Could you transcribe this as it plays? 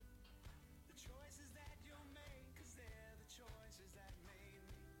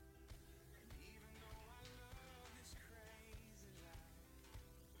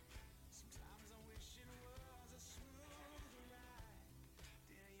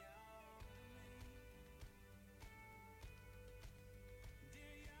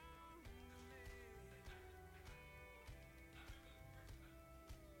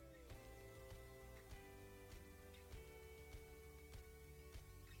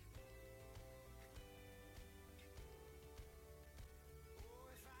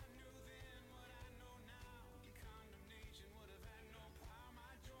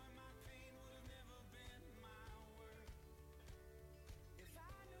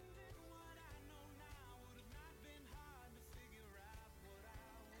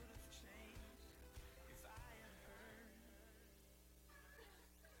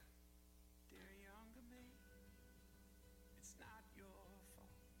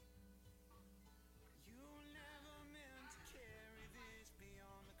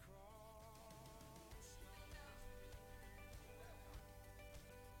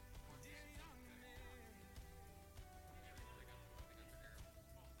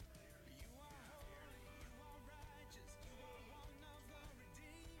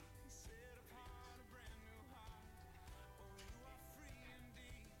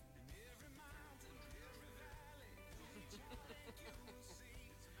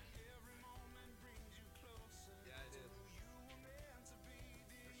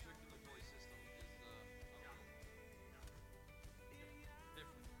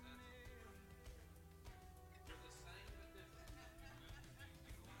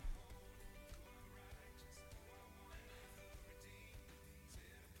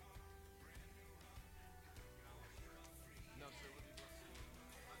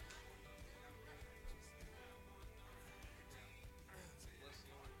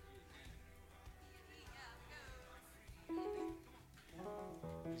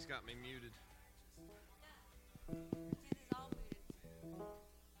He's got me muted.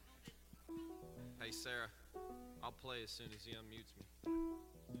 Hey, Sarah, I'll play as soon as he unmutes me.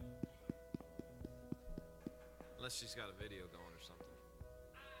 Unless she's got a video going or something.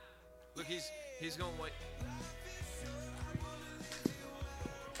 Look, he's going to wait.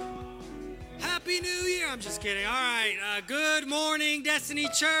 Happy New Year. I'm just kidding. All right. Good morning, Destiny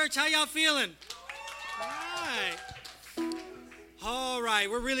Church. How y'all feeling? All right.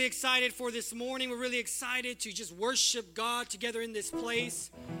 We're really excited for this morning. We're really excited to just worship God together in this place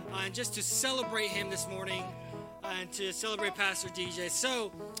and just to celebrate Him this morning and to celebrate Pastor DJ.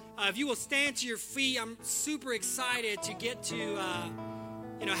 So if you will stand to your feet, I'm super excited to get to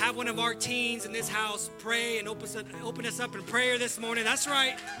have one of our teens in this house pray and open us up in prayer this morning. That's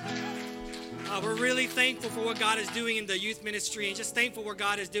right. We're really thankful for what God is doing in the youth ministry and just thankful for what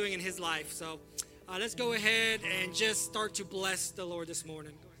God is doing in his life. So let's go ahead and just start to bless the Lord this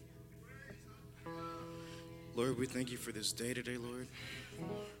morning. Lord, we thank you for this day today, Lord.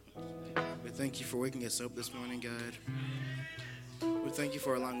 We thank you for waking us up this morning, God. We thank you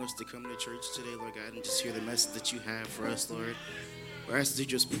for allowing us to come to church today, Lord God, and just hear the message that you have for us, Lord. We ask that you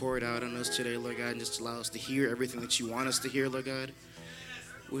just pour it out on us today, Lord God, and just allow us to hear everything that you want us to hear, Lord God.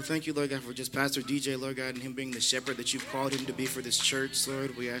 We thank you, Lord God, for just Pastor DJ, Lord God, and him being the shepherd that you've called him to be for this church,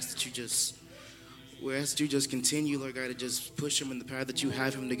 Lord. We ask that you just continue, Lord God, to just push him in the path that you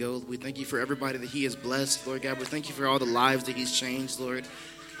have him to go. We thank you for everybody that he has blessed, Lord God. We thank you for all the lives that he's changed, Lord.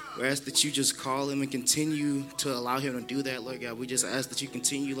 We ask that you just call him and continue to allow him to do that, Lord God. We just ask that you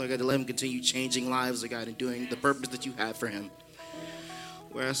continue, Lord God, to let him continue changing lives, Lord God, and doing the purpose that you have for him.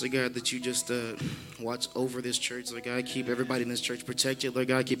 We ask, Lord God, that you just watch over this church, Lord God. Keep everybody in this church protected, Lord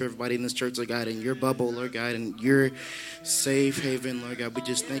God. Keep everybody in this church, Lord God, in your bubble, Lord God, in your safe haven, Lord God. We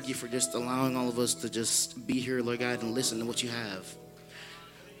just thank you for just allowing all of us to just be here, Lord God, and listen to what you have.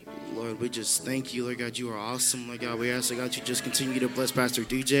 Lord, we just thank you, Lord God. You are awesome, Lord God. We ask, Lord God, you just continue to bless Pastor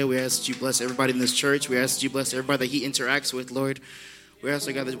DJ. We ask that you bless everybody in this church. We ask that you bless everybody that he interacts with, Lord. We ask,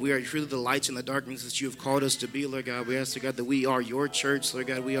 Lord God, that we are truly the lights in the darkness that you have called us to be, Lord God. We ask, Lord God, that we are your church, Lord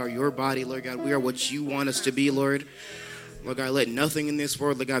God. We are your body, Lord God. We are what you want us to be, Lord. Lord God, let nothing in this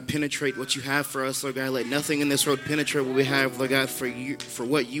world, Lord God, penetrate what you have for us, Lord God. Let nothing in this world penetrate what we have, Lord God, for you, for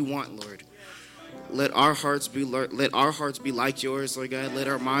what you want, Lord. Let our hearts be like yours, Lord God. Let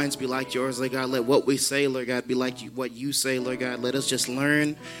our minds be like yours, Lord God. Let what we say, Lord God, be like what you say, Lord God. Let us just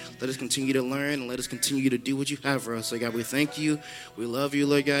learn. Let us continue to learn, and let us continue to do what you have for us, Lord God. We thank you. We love you,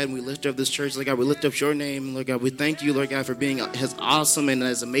 Lord God, and we lift up this church, Lord God. We lift up your name, Lord God. We thank you, Lord God, for being as awesome and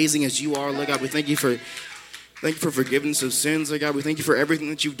as amazing as you are, Lord God. We thank you for forgiveness of sins, Lord God. We thank you for everything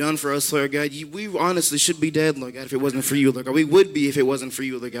that you've done for us, Lord God. We honestly should be dead, Lord God, if it wasn't for you, Lord God. We would be if it wasn't for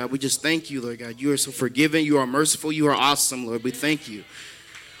you, Lord God. We just thank you, Lord God. You are so forgiving. You are merciful. You are awesome, Lord. We thank you.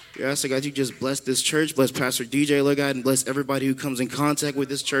 We ask, Lord God, you just bless this church, bless Pastor DJ, Lord God, and bless everybody who comes in contact with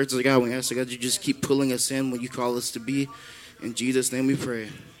this church, Lord God. We ask, Lord God, you just keep pulling us in when you call us to be. In Jesus' name we pray.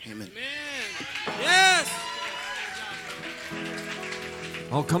 Amen. Amen. Yes.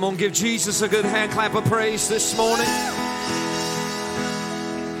 Oh, come on, give Jesus a good hand clap of praise this morning.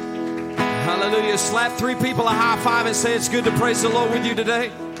 Hallelujah. Slap three people a high five and say it's good to praise the Lord with you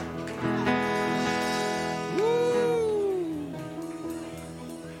today. Woo.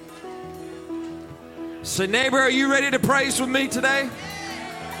 Say, neighbor, are you ready to praise with me today?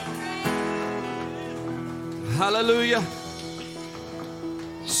 Hallelujah.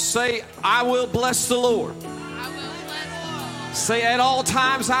 Say, I will bless the Lord. Say, at all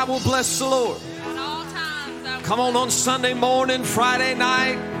times I will bless the Lord. At all times. Come on Sunday morning, Friday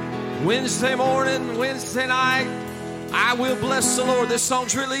night, Wednesday morning, Wednesday night. I will bless the Lord. This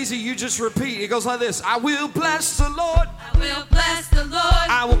song's real easy. You just repeat. It goes like this. I will bless the Lord. I will bless the Lord.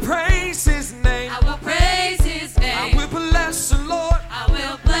 I will praise his name. I will praise his name. I will bless the Lord. I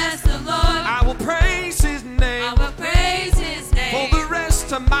will bless the Lord. I will praise his name. I will praise his name. For the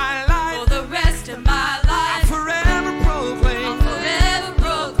rest of my life. For the rest of my life. I'll forever proclaim. I'll forever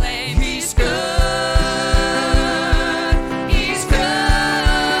proclaim. He's good. He's good.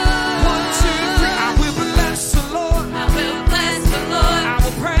 1, 2, 3. I will bless the Lord. I will bless the Lord. I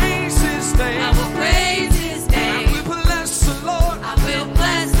will praise his name. I will praise his name. I will bless the Lord. I will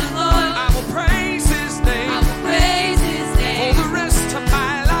bless the Lord. I will praise his name. I will praise his name. For the rest of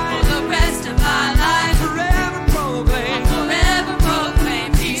my life. For the rest of my life. Forever proclaim. I'll forever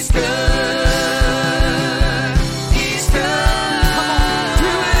proclaim. He's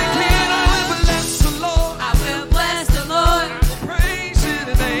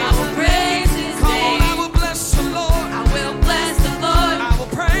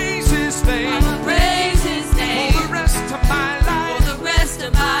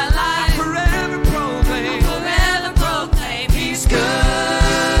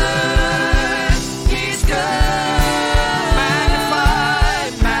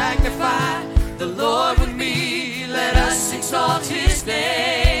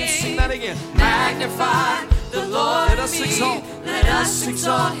magnify the Lord Let us with me. exalt. Let us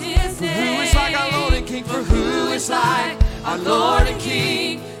exalt his For name. who is like our Lord and King? For Who is like our Lord and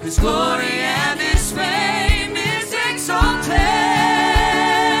King? His glory and his fame is exalted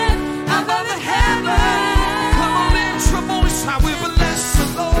above the heavens. Come on, lift your voice. I will bless the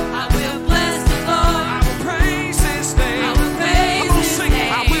Lord. I will bless the Lord. I will praise his name. I will praise Come on, his sing it.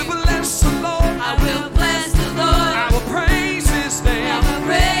 name. I will bless the Lord. I will bless the Lord. I will praise his name. I will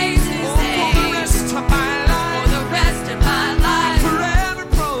praise his Oh, for the name. rest of my For life, the rest of my life, forever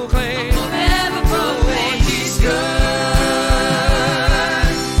proclaim. forever proclaim he's good.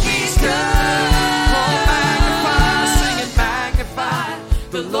 He's good. Oh, magnify, sing and magnify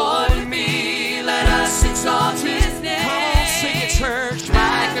The Lord with me, let us exalt his name. Come on, sing it, church.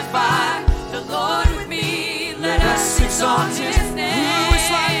 Magnify the Lord with me, let us exalt his name. Who is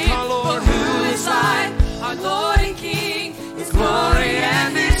like our Lord? For who is like our Lord and King? His glory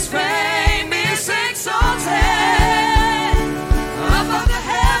and his fame is exalted above the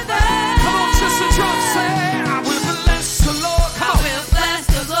heavens. Come on, sister drum, say, I will bless the Lord. I Come on. will bless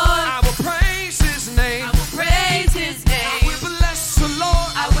the Lord. I will praise his name. I will praise his I name. will bless the Lord.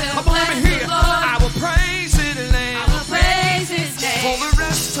 I will Come on, let me bless hear the you. Lord. I will praise his name. I will praise his For name. the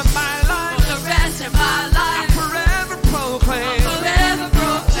rest of my life, For the rest of my I life, forever proclaim. forever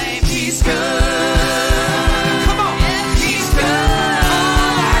proclaim he's good. Come on. He's good.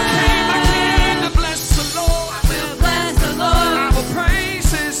 I came to bless the Lord. I will bless the Lord. I will praise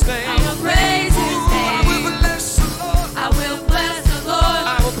his name. I will praise his Ooh, I will name. bless the Lord. I will bless the Lord. I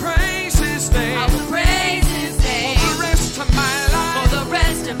will praise his name. I will praise his For name. the rest of my For life. the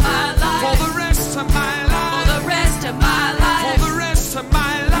rest of my life. For the rest of my For life. the rest of my For life. the rest of my For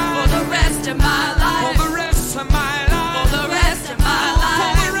life. the rest of my For life. the rest of my For life. the rest of my For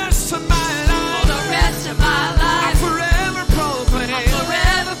life. the rest of my For the life. rest of my I life. forever proclaim.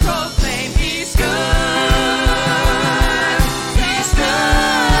 Forever proclaim he's good. He's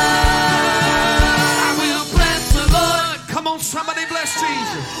good. I will bless the Lord. Come on, somebody bless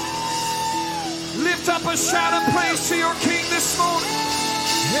Jesus. Lift up a shout of praise to your King this morning.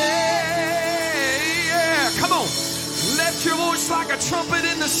 Hey, yeah. Come on. Lift your voice like a trumpet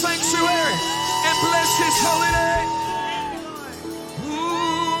in the sanctuary and bless his holy name. Ooh.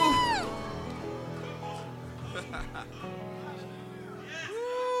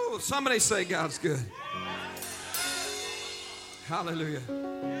 Ooh, somebody say God's good. Hallelujah.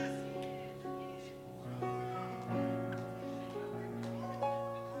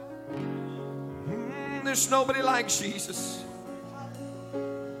 There's nobody like Jesus.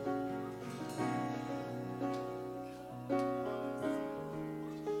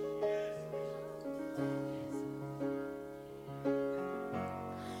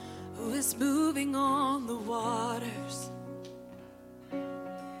 Who is moving on the waters?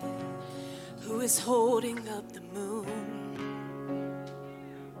 Who is holding up the moon?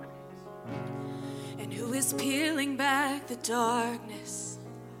 And who is peeling back the darkness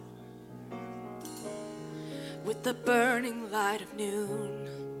with the burning light of noon?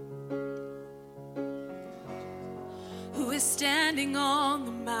 Who is standing on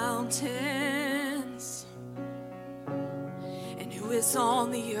the mountains? And who is on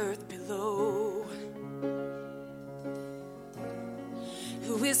the earth below?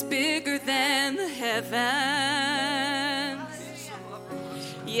 Who is bigger than the heavens?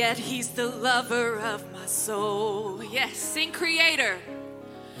 Yet he's the lover of my soul. Yes, sing Creator.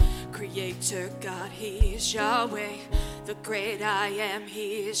 Creator God, he is Yahweh. The great I am,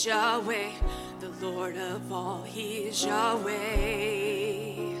 he is Yahweh. The Lord of all, he is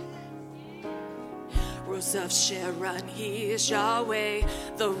Yahweh. Rose of Sharon, he is Yahweh.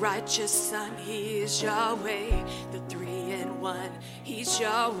 The righteous Son, he is Yahweh. The 3-in-1, he's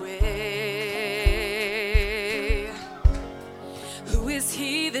Yahweh. Who is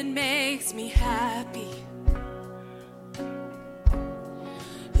he that makes me happy?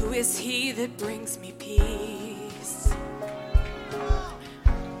 Who is he that brings me peace?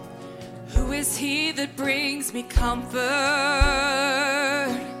 Who is he that brings me comfort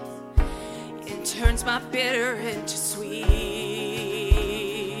and turns my bitter into sweet?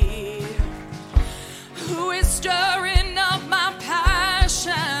 Who is stirring up my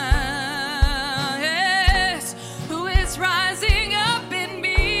passion? Yes. Who is rising up in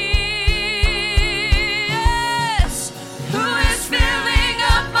me? Yes. Who is filling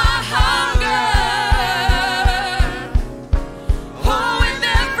up my hunger? Oh, with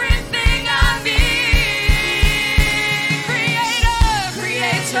everything I need. Creator,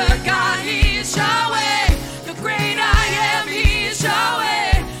 Creator God, he is Yahweh. The great I am,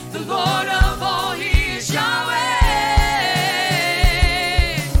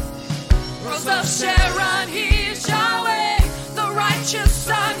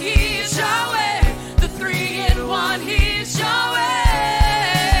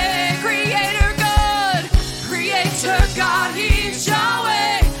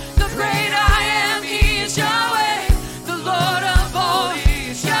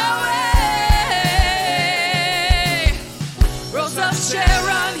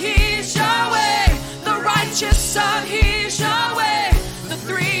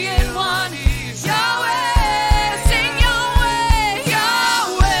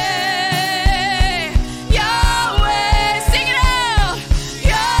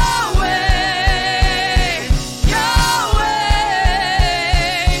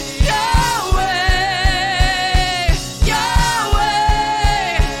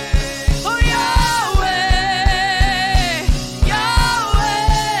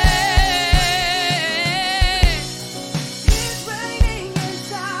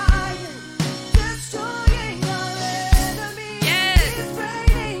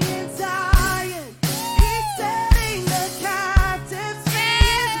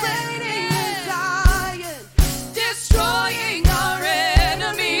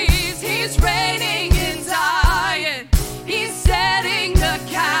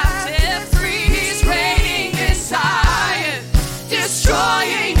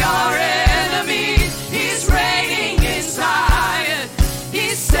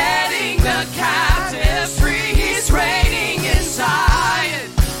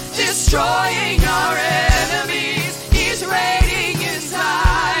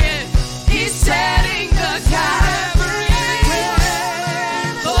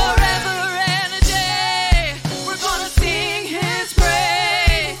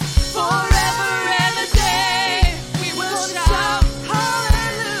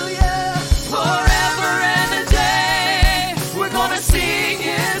 sing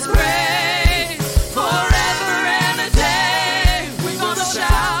His praise forever and a day. We're gonna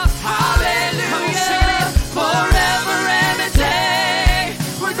shout hallelujah forever and a day.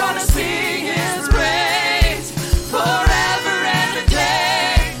 We're gonna sing His praise forever and a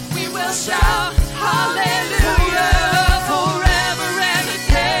day. We will shout hallelujah forever and a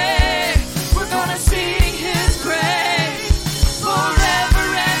day. We're gonna sing His praise forever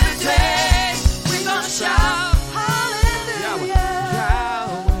and a day. We're gonna shout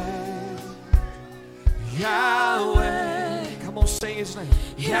Yahweh. Come on, sing His name.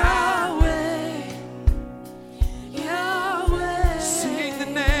 Yahweh, Yahweh, Sing the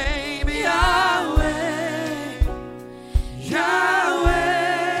name Yahweh.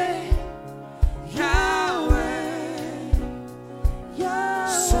 Yahweh, Yahweh. Yahweh.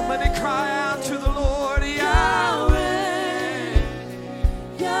 Somebody cry out to the Lord. Yahweh.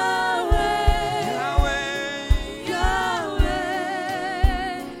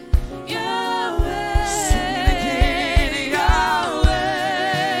 Sing it again.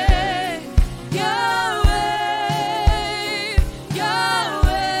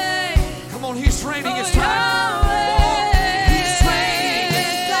 Come on, He's reigning. It's time.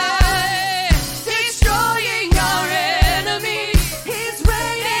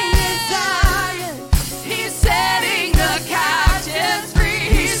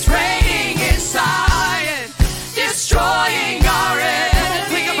 Destroying our enemies.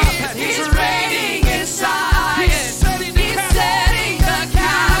 Think about that. He's reigning in Zion. He's setting the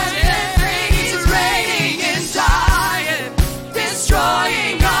captives free. He's reigning in Zion.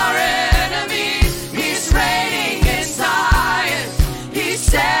 Destroying our enemies. He's reigning in Zion. He's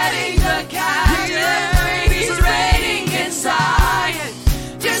setting the captives free. He's reigning in Zion.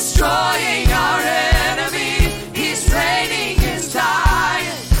 Destroying our enemies. He's reigning in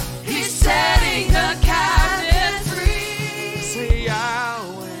Zion. He's setting the captives free. Say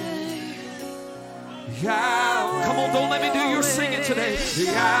Yahweh. Yahweh. Come on, don't let me do your singing today.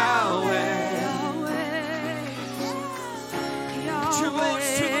 Yahweh. Two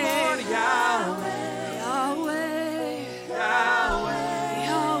voices to the Lord. Yahweh. Yahweh.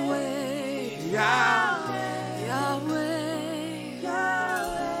 Yahweh.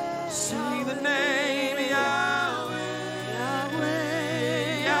 Sing the name Yahweh.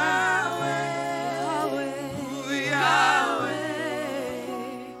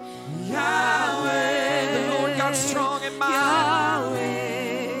 Yahweh, the Lord God strong and mighty.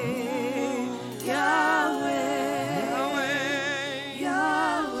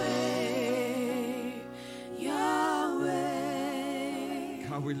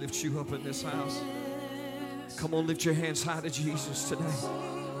 God, we lift you up in this house. Come on, lift your hands high to Jesus today.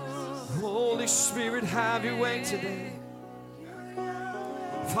 Holy Spirit, have your way today.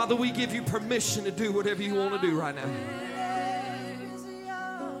 Father, we give you permission to do whatever you want to do right now.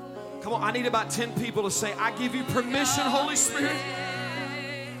 Come on, I need about 10 people to say, I give you permission, Holy Spirit.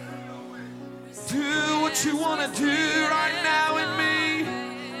 Do what you want to do right now in me.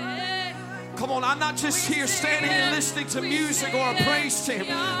 Come on, I'm not just here standing and listening to music or a praise team.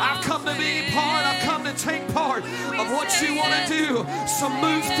 I've come to be part, I've come to take part of what you want to do. So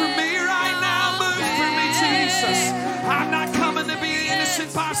move through me right now, move through me, Jesus. I'm not coming to be an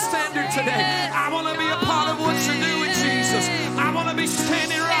innocent bystander today. I want to be a part of what you're doing, Jesus. I want to be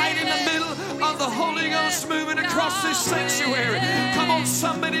standing right in the middle of the Holy Ghost moving across this sanctuary. Come on,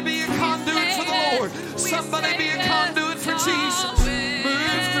 somebody be a conduit for the Lord. Somebody be a conduit for Jesus.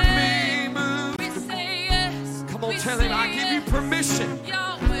 Move through me, move. Come on, tell him, I give you permission.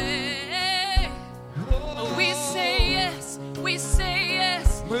 We say yes, we say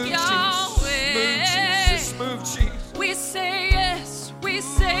yes, Move, Yahweh. Jesus. Move, Jesus. Move, Jesus. We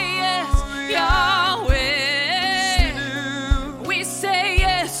say yes, Yahweh. We say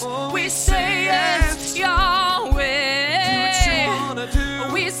yes, we say yes, Yahweh. Do what you want to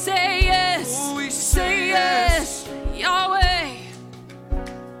do. We say yes, We say yes, Yahweh.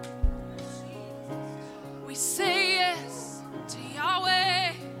 We say yes to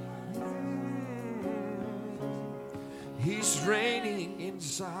Yahweh. He's reigning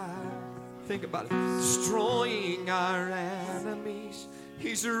inside. Think about it. Destroying our enemies.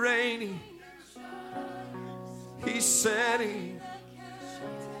 He's reigning. He's setting.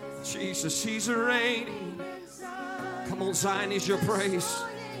 Jesus, He's reigning. Come on, Zion is your praise.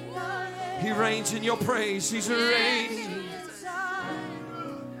 He reigns in your praise. He's reigning.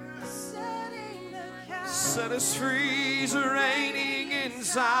 Set us free. He's reigning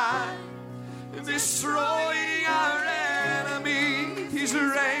inside. Destroying our enemy. He's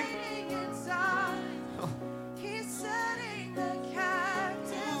reigning.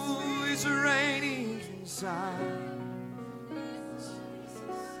 Ooh, He's reigning inside.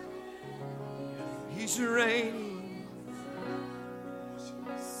 He's reigning.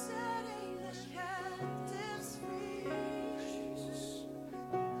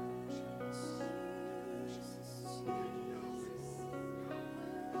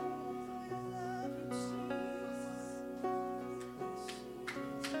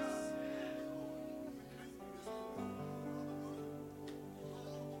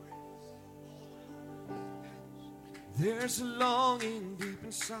 There's a longing deep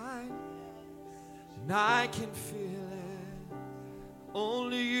inside, and I can feel it.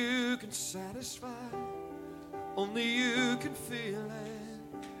 Only you can satisfy, only you can feel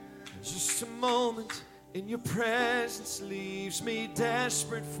it. Just a moment in your presence leaves me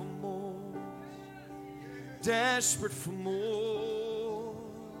desperate for more, desperate for more.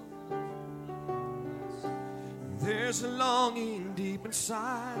 There's a longing deep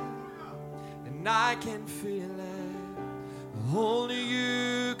inside, and I can feel it. Only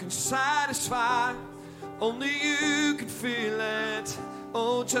you can satisfy, only you can feel it.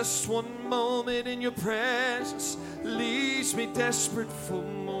 Oh, just one moment in your presence leaves me desperate for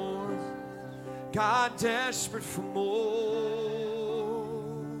more. God, desperate for more.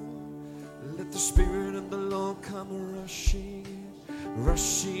 Let the Spirit of the Lord come rushing in,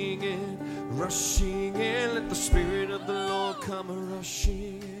 rushing in, rushing in. Let the Spirit of the Lord come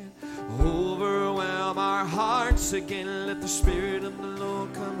rushing in. Overwhelm our hearts again. Let the Spirit of the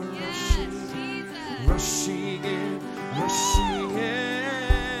Lord come rushing in, rushing in, rushing in.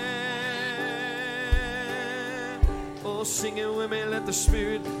 Oh, sing it with me. Let the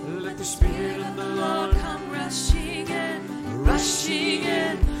Spirit of the Lord come rushing in, rushing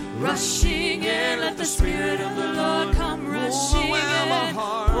in, rushing in. Let the Spirit of the Lord come rushing in,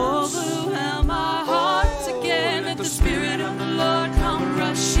 overwhelm our hearts again. Let the Spirit of the Lord come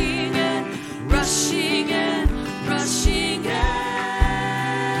rushing in, rushing in, rushing in.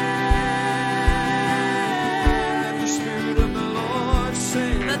 Let the Spirit of the Lord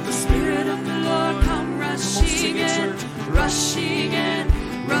sing. Let the Spirit of the Lord come rushing in, rushing in,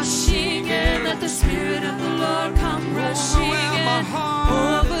 rushing in. Let the Spirit of the Lord come rushing in,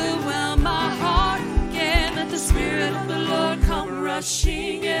 overwhelm my heart again. Let the Spirit of the Lord come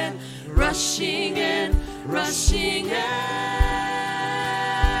rushing in, rushing in, rushing in.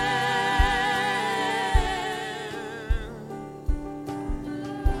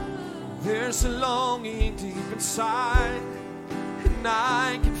 There's a longing deep inside, and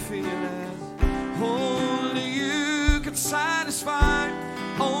I can feel it. Only you can satisfy,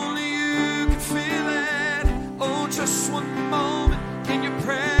 only you can feel it. Oh, just one moment in your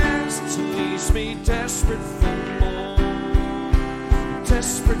presence leaves me desperate for more,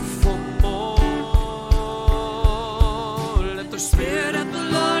 desperate for more. Let the Spirit of the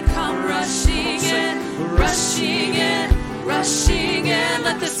Lord come rushing in, rushing in, rushing in.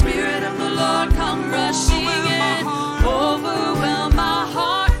 Let the Spirit of the Lord come rushing in, overwhelm my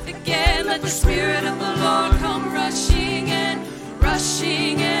heart again. Let the Spirit of the Lord come rushing in,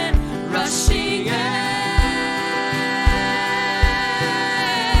 rushing in, rushing in.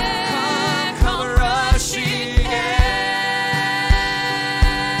 Come rushing in,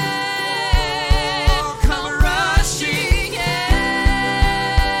 come rushing in.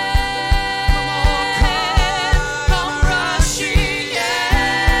 Come rushing in.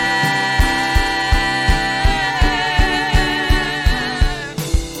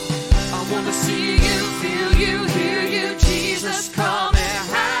 I want to see you, feel you, hear you. Jesus, come and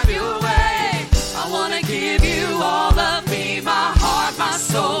have your way. I want to give you all of me, my heart, my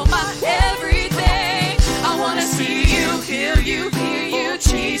soul, my everything. I want to see you, feel you, hear you.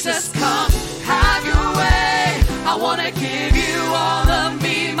 Jesus, come, have your way. I want to give you all of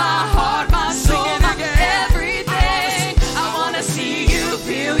me, my heart, my soul, my everything. I want to see you,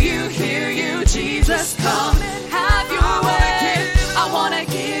 feel you, hear you. Jesus, come, have your way. I want to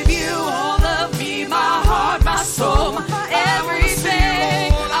give you all of me, my heart, my soul, my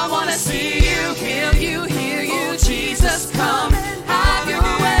everything. I want to see you, feel you, hear you. Jesus, come, have your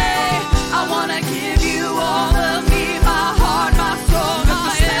way. I want to give you all of me, my heart, my soul,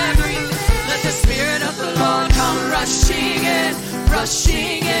 my everything. Let the Spirit of the Lord come rushing in,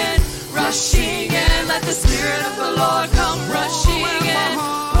 rushing in, rushing in. Let the Spirit of the Lord come rushing in,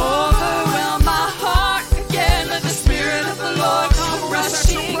 overwhelm my heart again. Let the Spirit of the Lord come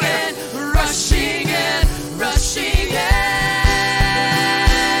rushing in, rushing in, rushing in.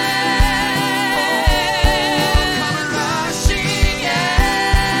 Come rushing in,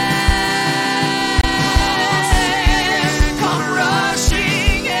 come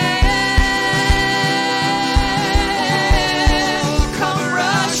rushing in, come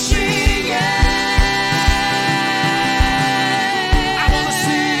rushing in.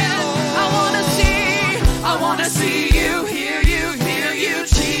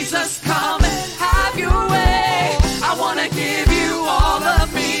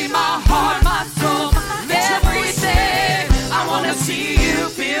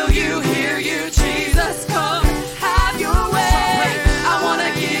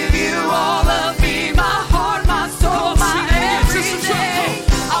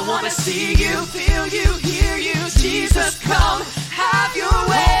 see you, feel you, hear you. Jesus, come, have your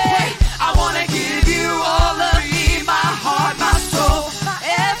way. I want to give you all of me, my heart, my soul,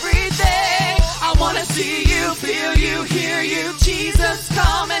 everything. I want to see you, feel you, hear you. Jesus,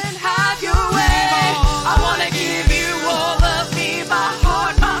 come and have your way. I want to give you all of me, my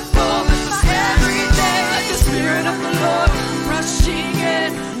heart, my soul, everything. Let the Spirit of the Lord rushing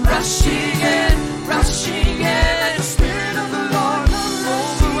in, rushing in, rushing in. Let the Spirit of the Lord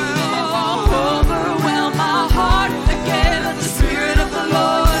overwhelm my heart again. Let the Spirit of the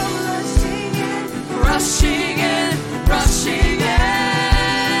Lord rushing in, rushing in.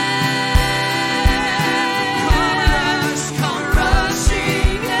 Come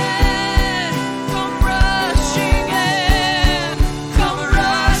rushing in, come rushing in, come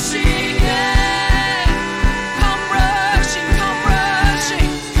rushing in, come rushing, come rushing,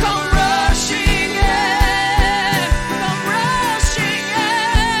 come rushing in, come rushing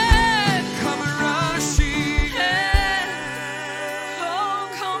in, Come rushing in. Oh,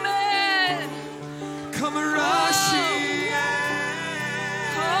 come in. Come rushing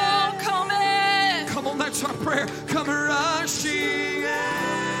Oh, come in. Come on, that's our prayer. Come rushing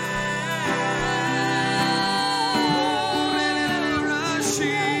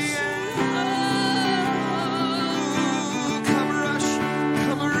rushing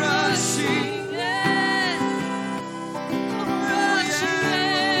Come rushing,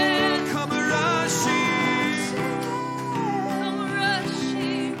 come rushing Come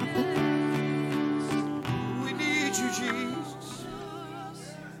rushing. We need you, Jesus.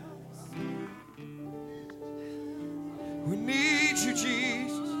 We need you,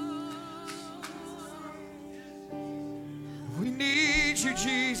 Jesus. We need you,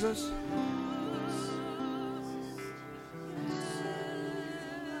 Jesus.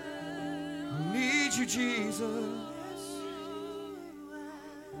 We need you, Jesus.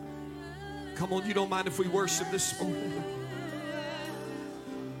 Come on, you don't mind if we worship this morning?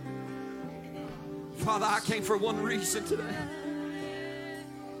 Father, I came for one reason today.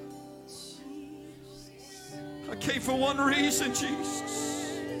 I came for one reason, Jesus.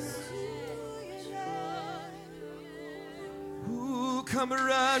 Ooh, come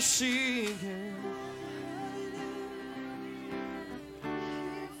rushing in.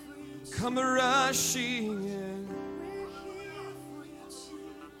 Come rushing in.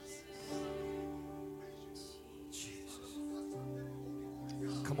 Jesus.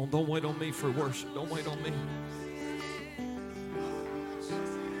 Come on, don't wait on me for worship. Don't wait on me.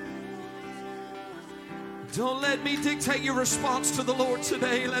 Don't let me dictate your response to the Lord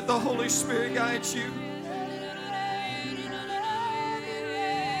today. Let the Holy Spirit guide you.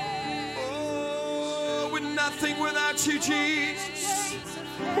 Oh, we're nothing without you, Jesus.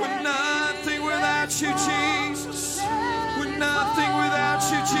 We're nothing without you, Jesus. We're nothing without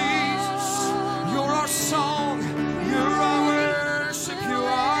you, Jesus. You're our song. You're our worship. You're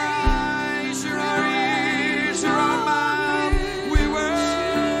our eyes. You're our ears. You're our mouth. We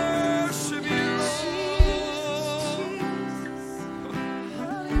worship you,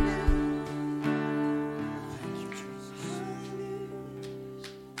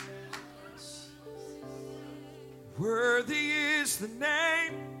 worthy is the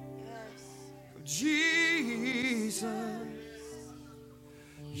name of Jesus.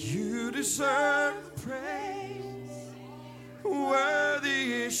 You deserve the praise.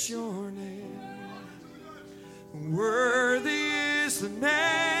 Worthy is your name. Worthy is the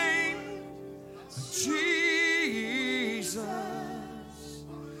name of Jesus.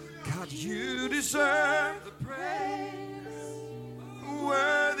 God, you deserve the praise.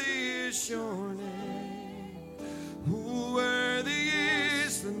 Worthy is your name. Worthy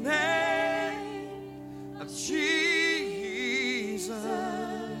is the name of Jesus.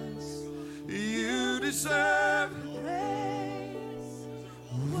 You deserve the praise.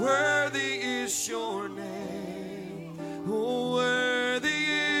 Worthy is your name. Worthy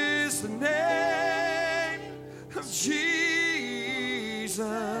is the name of Jesus.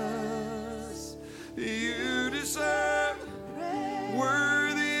 You deserve the praise.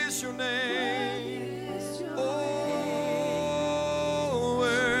 Worthy is your name.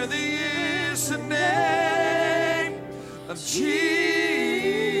 The name of Jesus,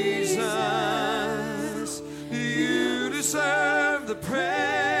 you deserve the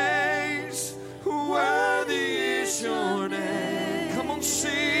praise. Worthy is your name. Come on,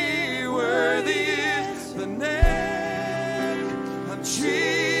 sing. Worthy is the name of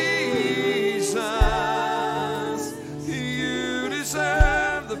Jesus. You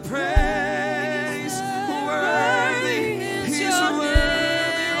deserve the praise. Worthy is your name.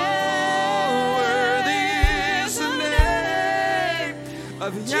 Of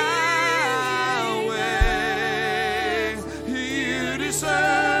of Yahweh. You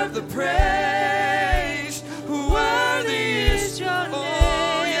deserve the praise. Worthy is your name.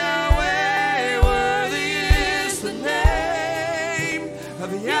 Oh, Yahweh, worthy is the name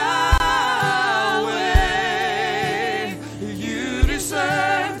of Yahweh. You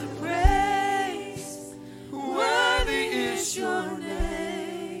deserve the praise. Worthy is your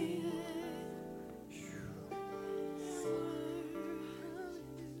name.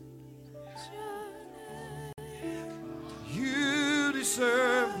 You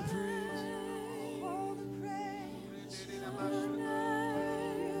deserve the praise.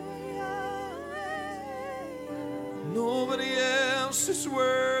 Nobody else is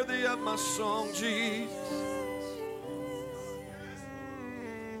worthy of my song, Jesus.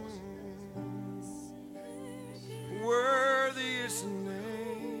 Worthy is the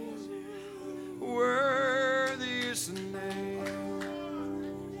name. Worthy is the name.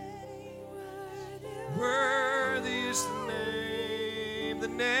 Worthy is the name. The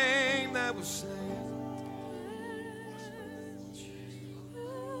name that was slain.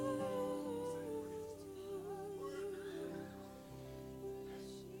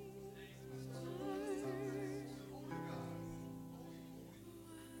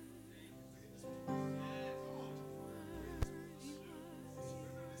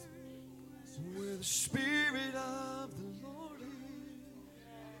 Where the Spirit of the Lord is,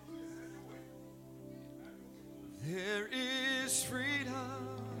 there is freedom.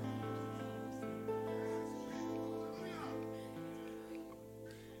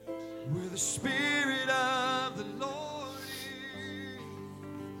 Where the Spirit of the Lord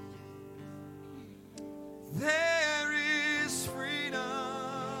is, there is freedom.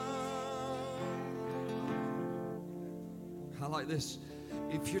 I like this.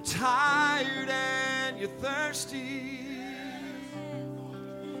 If you're tired and you're thirsty,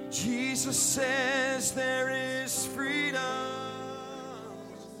 Jesus says there is freedom.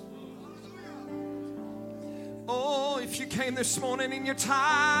 Oh, if you came this morning and you're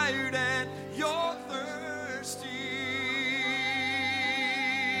tired and you're thirsty,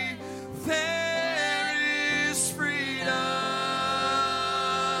 there is freedom.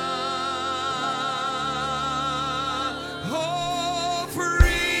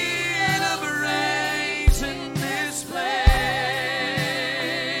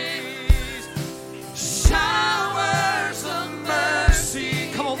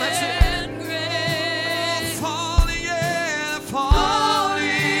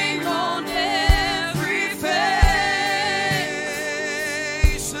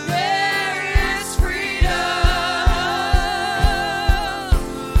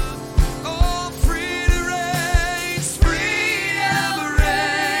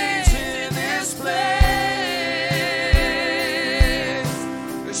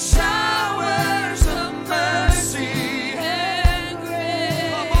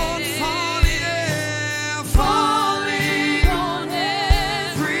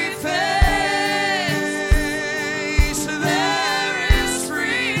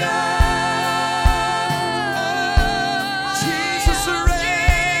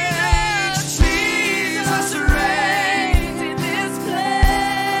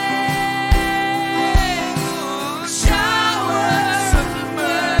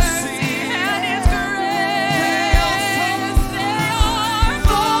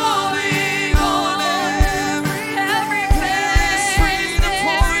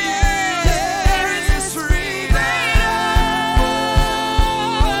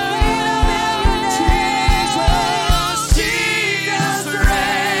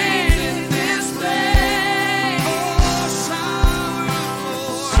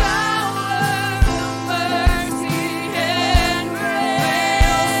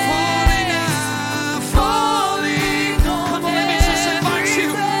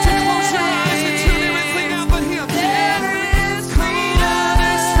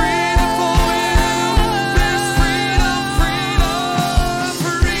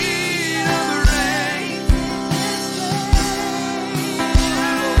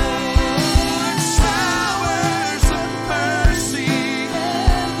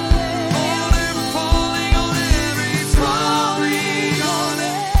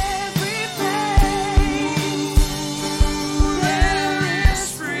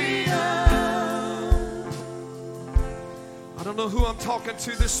 Talking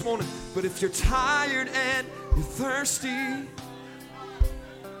to this morning, but if you're tired and you're thirsty,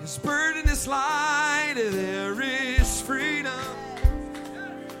 His burden is light, there is freedom.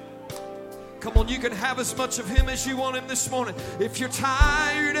 Come on, you can have as much of Him as you want Him this morning. If you're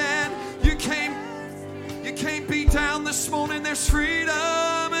tired and you can't be down this morning, there's freedom.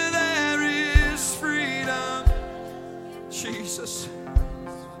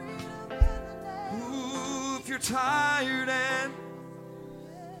 tired and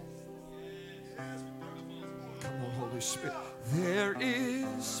come on, Holy Spirit, there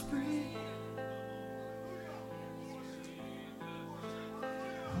is freedom.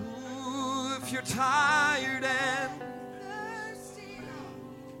 Ooh, if you're tired and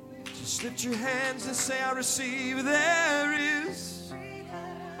just lift your hands and say, I receive. There is.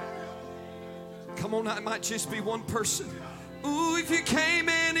 Come on, it might just be one person. Ooh, if you came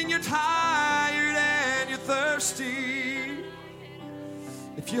in and you're tired and you're thirsty,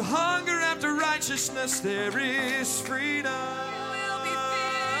 if you hunger after righteousness, there is freedom. You will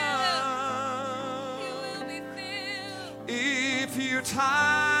be filled. If you're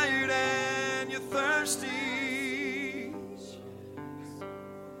tired and you're thirsty,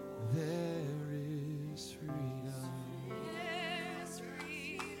 there is freedom.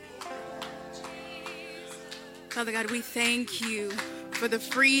 Father God, we thank you for the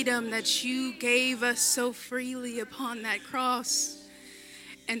freedom that you gave us so freely upon that cross.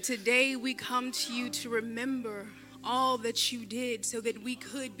 And today we come to you to remember all that you did so that we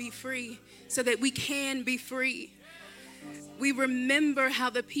could be free, so that we can be free. We remember how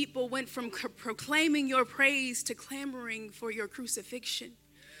the people went from proclaiming your praise to clamoring for your crucifixion.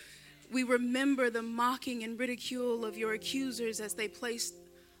 We remember the mocking and ridicule of your accusers as they placed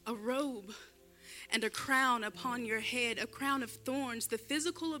a robe and a crown upon your head, a crown of thorns, the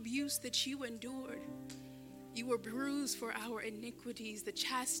physical abuse that you endured. You were bruised for our iniquities. The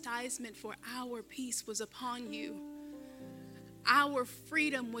chastisement for our peace was upon you. Our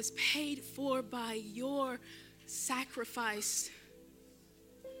freedom was paid for by your sacrifice.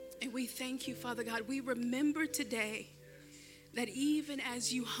 And we thank you, Father God. We remember today that even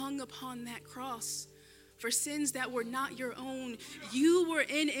as you hung upon that cross for sins that were not your own, you were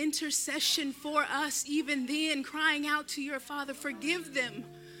in intercession for us even then, crying out to your Father, forgive them,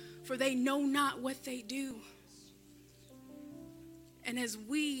 for they know not what they do. And as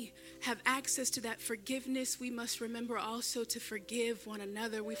we have access to that forgiveness, we must remember also to forgive one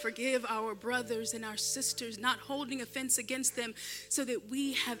another. We forgive our brothers and our sisters, not holding offense against them, so that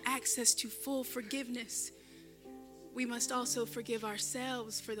we have access to full forgiveness. We must also forgive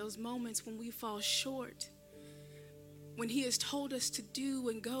ourselves for those moments when we fall short, when he has told us to do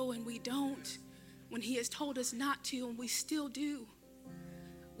and go and we don't, when he has told us not to and we still do.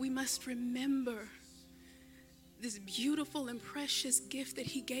 We must remember this beautiful and precious gift that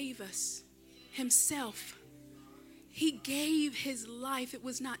he gave us, himself. He gave his life. It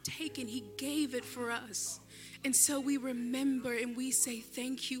was not taken. He gave it for us. And so we remember and we say,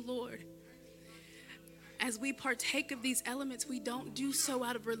 thank you, Lord. As we partake of these elements, we don't do so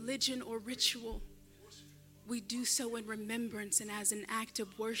out of religion or ritual. We do so in remembrance and as an act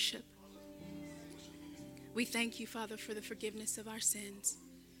of worship. We thank you, Father, for the forgiveness of our sins.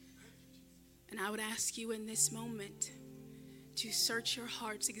 And I would ask you in this moment to search your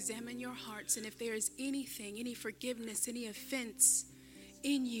hearts, examine your hearts, and if there is anything, any forgiveness, any offense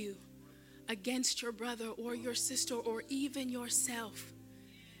in you against your brother or your sister or even yourself,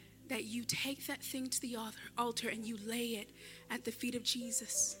 that you take that thing to the altar and you lay it at the feet of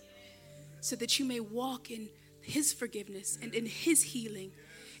Jesus, so that you may walk in his forgiveness and in his healing,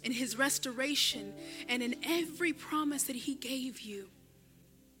 in his restoration, and in every promise that he gave you,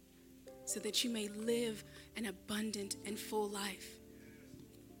 so that you may live an abundant and full life.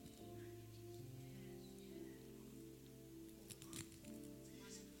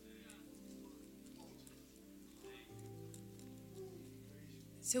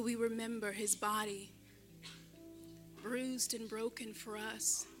 So we remember his body bruised and broken for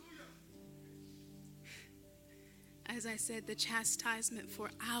us. As I said, the chastisement for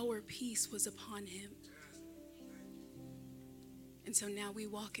our peace was upon him. And so now we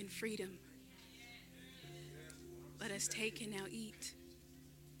walk in freedom. Let us take and now eat.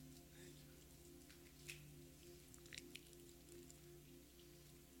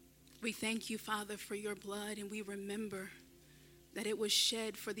 We thank you, Father, for your blood, and we remember that it was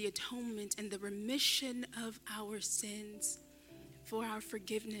shed for the atonement and the remission of our sins, for our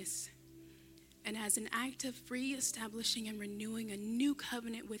forgiveness, and as an act of reestablishing and renewing a new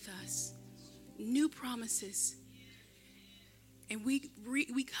covenant with us, new promises. And we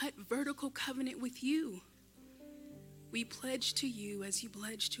cut vertical covenant with you. We pledge to you as you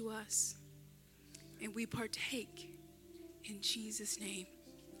pledge to us. And we partake in Jesus' name.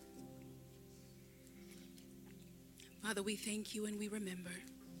 Father, we thank you and we remember.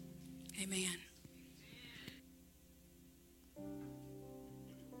 Amen.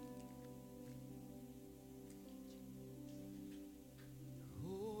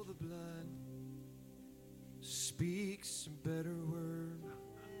 Oh, the blood speaks a better word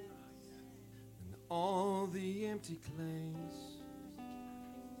than all the empty claims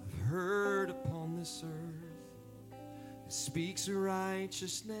I've heard upon this earth. It speaks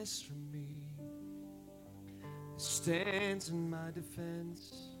righteousness from me. It stands in my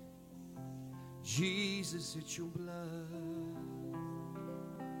defense. Jesus, it's your blood.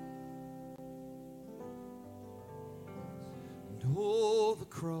 And oh, the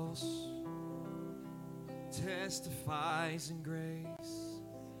cross testifies in grace.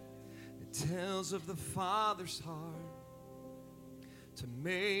 It tells of the Father's heart to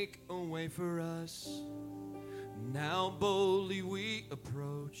make a way for us. Now boldly we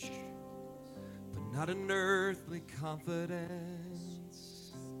approach, but not an earthly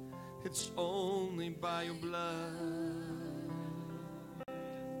confidence. It's only by your blood.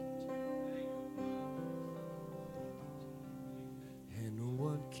 And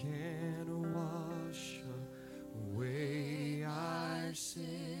what can wash away our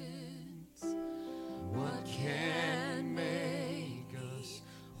sins? What can make us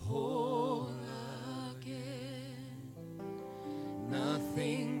whole again?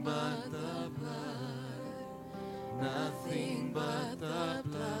 Nothing but the blood, nothing but the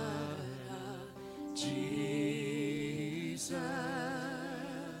blood of Jesus.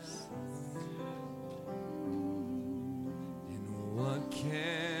 And what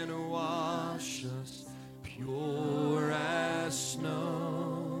can wash us pure as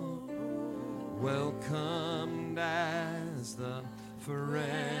snow, welcomed as the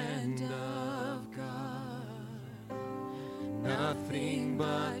friend of God? Nothing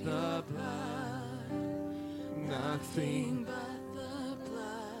but the blood, nothing but the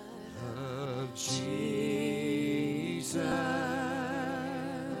blood of Jesus.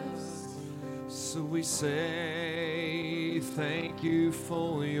 So we say thank you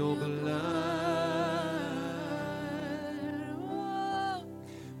for your blood.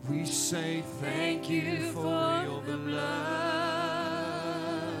 We say thank you for your blood.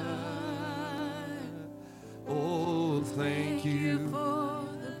 Oh, thank you for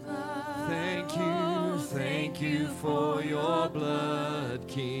the blood. Thank you for your blood,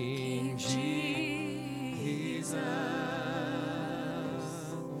 King Jesus.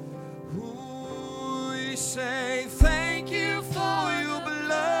 Ooh, we say thank you for your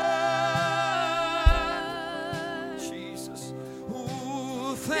blood, Jesus.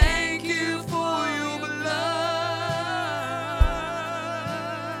 Ooh, thank you for your blood.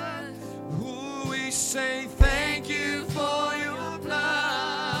 Ooh, we say thank you for your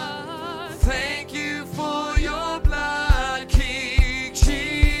blood. Thank you for your blood, King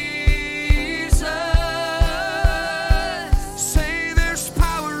Jesus. Say there's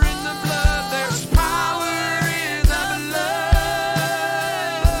power in the blood. There's power in the blood.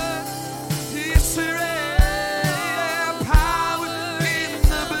 Yes, there is power in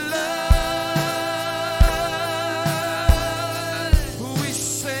the blood. We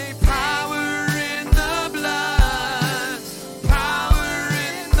say power in the blood. Power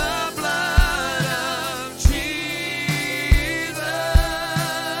in the blood of Jesus.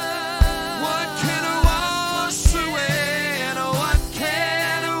 What can wash away, and what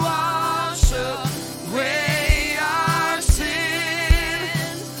can wash away our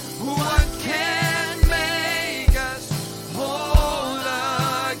sin? What can make us whole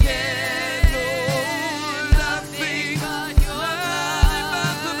again? Oh, nothing but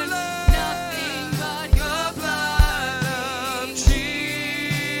your blood, nothing but your blood of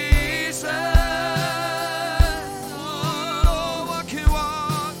Jesus. Oh,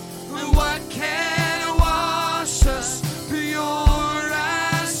 what can wash us pure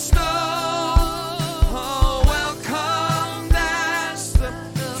as snow? Oh, welcome as the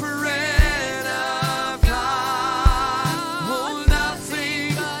friend of God. Oh,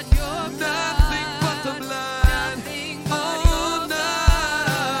 nothing but the blood, oh,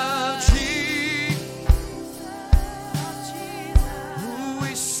 none of Jesus.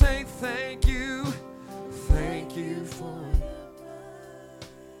 We say thank you for.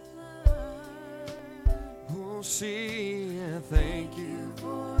 Oh, see, thank you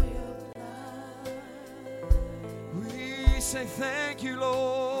for your blood. We say thank you,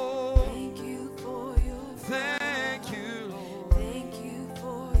 Lord. Thank you for your blood. Thank you, Lord. Thank you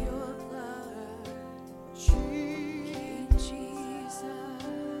for your blood, Jesus.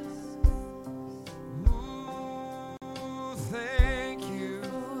 Ooh, thank you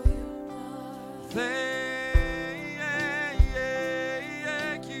for your blood. Thank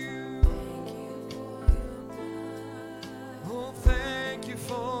you. Oh, thank you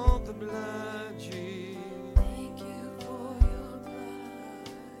for the blood, Jesus. Thank you for your blood,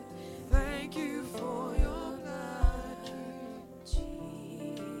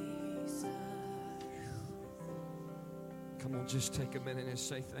 on, just take a minute and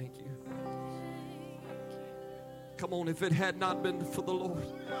say thank you. Come on, if it had not been for the Lord.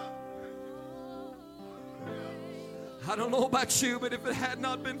 I don't know about you, but if it had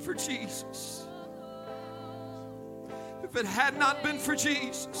not been for Jesus, if it had not been for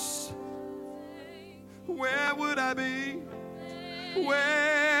Jesus, where would I be?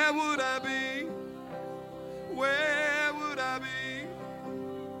 Where would I be? Where would I be?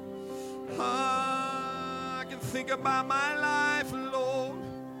 I can think about my life, Lord.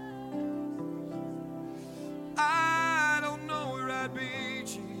 I don't know where I'd be,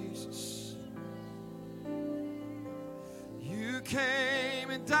 Jesus. You came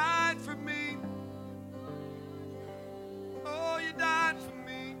and died for me. Oh, you died for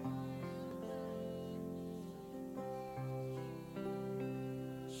me.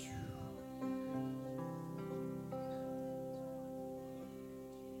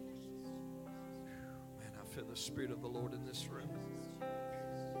 Man, I feel the Spirit of the Lord in this room.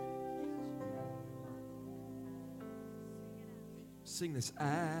 Sing this.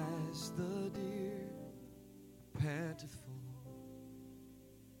 As the deer panteth for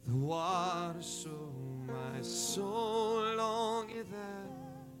the water, so my soul longeth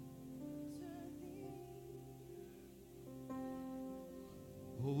after thee.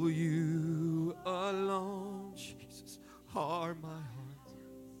 Oh, you alone, Jesus, are my heart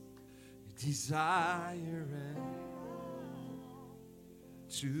desire and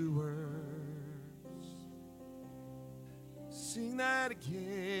to words. Sing that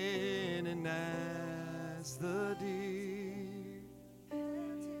again. And as the deer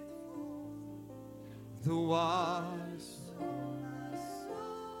the waters,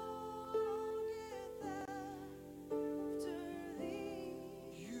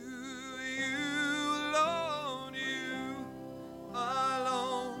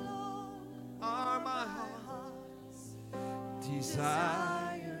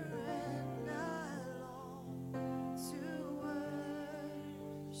 desire and I long to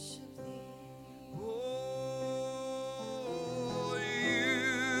worship thee. Oh,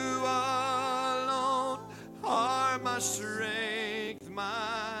 you alone are my strength,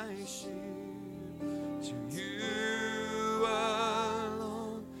 my shield. To you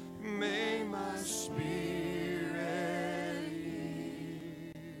alone may my spirit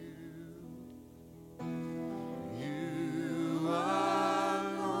yield. You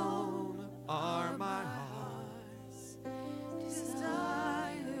alone are my heart's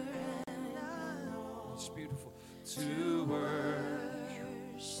desire, and I long. It's beautiful to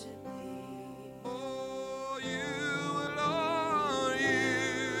worship thee. Oh, you alone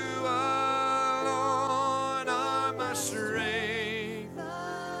are my strength,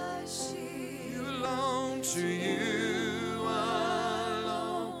 my shield. You alone, to you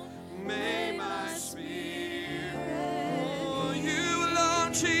alone may my spirit. Oh, you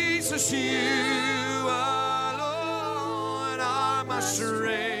alone, Jesus, you alone are my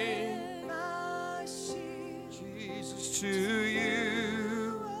strength, my shield. Jesus, to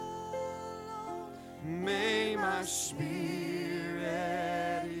you may my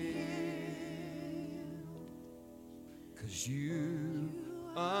spirit yield. 'Cause you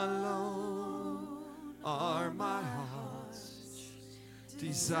alone are my heart's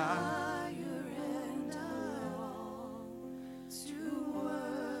desire, and I long to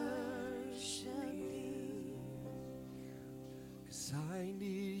worship thee. 'Cause I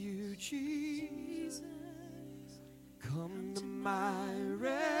need you, Jesus. Come to my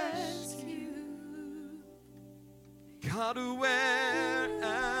rescue. God, where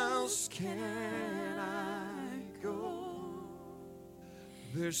else can I go?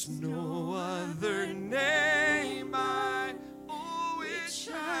 There's no other name by which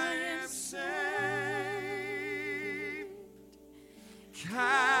I am saved.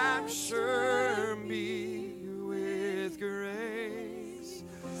 Capture me with grace,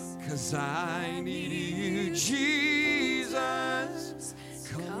 'cause I need you, Jesus.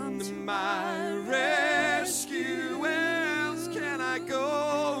 Come to my rescue. Where else can I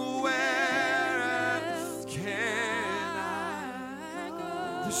go? Where else can I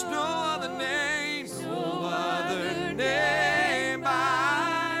go? There's no other name, no other name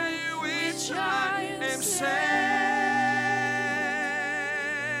by which I am saved.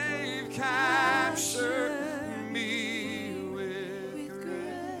 Capture me with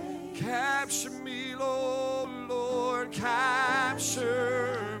grace. Capture me, Lord,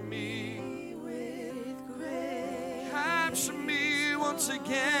 capture me with grace. Capture me once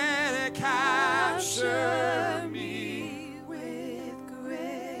again, capture me with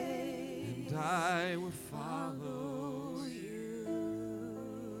grace. And I will follow you.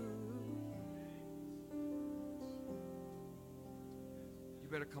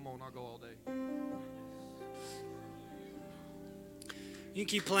 to come on. I'll go all day. You can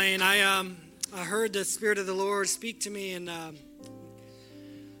keep playing. I heard the Spirit of the Lord speak to me, and I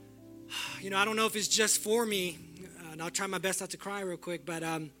don't know if it's just for me, and I'll try my best not to cry real quick, but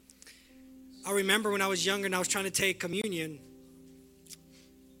I remember when I was younger and I was trying to take communion.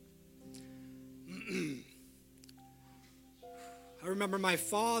 I remember my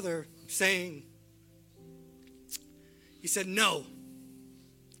father saying, he said, no.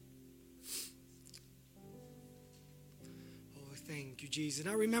 Oh, thank you, Jesus.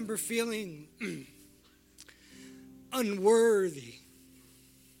 And I remember feeling unworthy.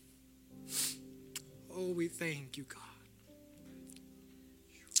 Oh, we thank you, God.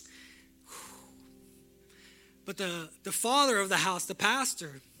 But the father of the house, the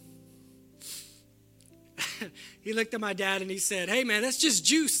pastor, he looked at my dad and he said, hey, man, that's just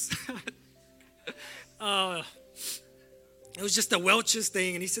juice. It was just a Welch's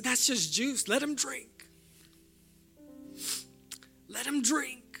thing. And he said, that's just juice. Let him drink. Let him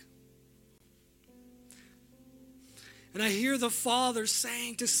drink. And I hear the Father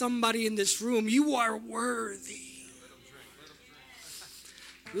saying to somebody in this room, you are worthy.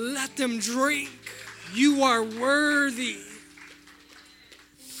 Let them drink. You are worthy.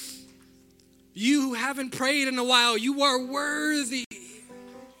 You who haven't prayed in a while, you are worthy.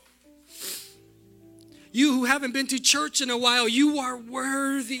 You who haven't been to church in a while, you are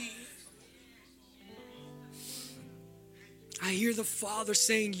worthy. I hear the Father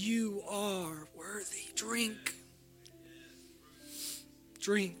saying, you are worthy. Drink.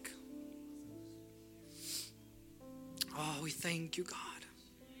 Drink. Oh, we thank you, God.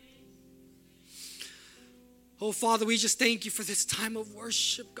 Oh, Father, we just thank you for this time of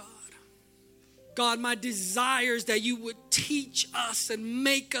worship, God. God, my desire is that you would teach us and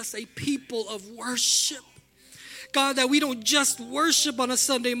make us a people of worship. God, that we don't just worship on a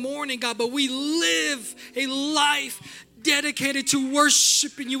Sunday morning, God, but we live a life dedicated to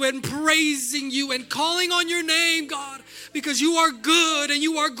worshiping you and praising you and calling on your name, God, because you are good and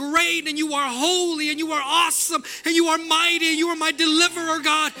you are great and you are holy and you are awesome and you are mighty and you are my deliverer,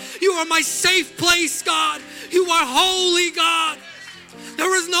 God. You are my safe place, God. You are holy, God.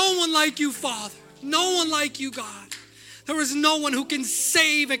 There is no one like you, Father. No one like you, God. There is no one who can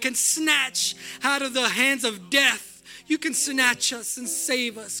save and can snatch out of the hands of death. You can snatch us and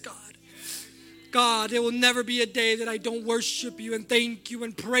save us, God. God, there will never be a day that I don't worship you and thank you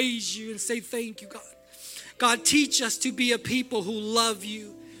and praise you and say thank you, God. God, teach us to be a people who love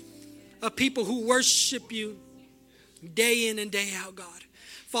you, a people who worship you day in and day out, God.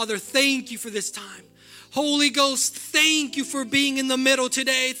 Father, thank you for this time. Holy Ghost, thank you for being in the middle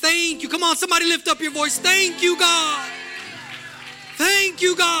today. Thank you. Come on, somebody lift up your voice. Thank you, God. Thank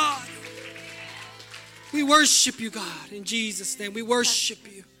you, God. We worship you, God, in Jesus' name. We worship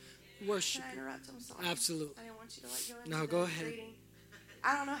you. We worship you. I'm sorry. Absolutely. I didn't want you to go into No, go ahead. reading.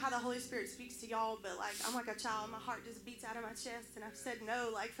 I don't know how the Holy Spirit speaks to y'all, but I'm like a child. My heart just beats out of my chest, and I've said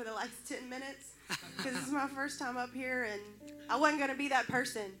no for the last 10 minutes because this is my first time up here, and I wasn't going to be that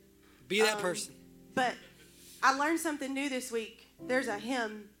person. Be that person. But I learned something new this week. There's a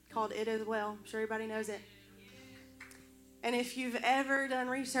hymn called It Is Well. I'm sure everybody knows it. And if you've ever done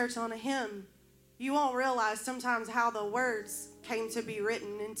research on a hymn, you won't realize sometimes how the words came to be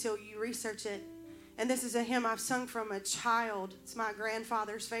written until you research it. And this is a hymn I've sung from a child. It's my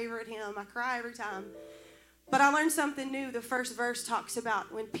grandfather's favorite hymn. I cry every time. But I learned something new. The first verse talks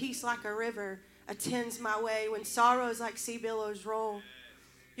about when peace like a river attends my way, when sorrows like sea billows roll.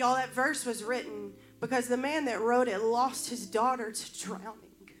 Y'all, that verse was written because the man that wrote it lost his daughter to drowning.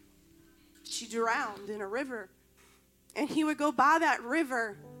 She drowned in a river. And he would go by that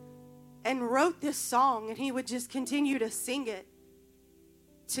river and wrote this song, and he would just continue to sing it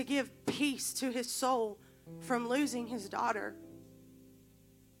to give peace to his soul from losing his daughter.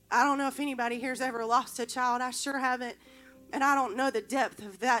 I don't know if anybody here's ever lost a child. I sure haven't, and I don't know the depth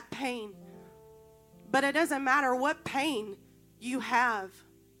of that pain. But it doesn't matter what pain you have.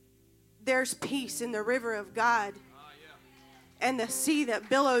 There's peace in the river of God and the sea that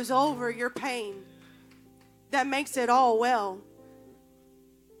billows over your pain that makes it all well.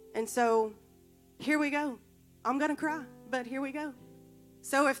 And so here we go. I'm going to cry, but here we go.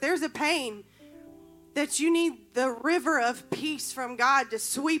 So if there's a pain that you need the river of peace from God to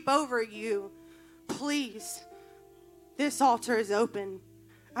sweep over you, please, this altar is open.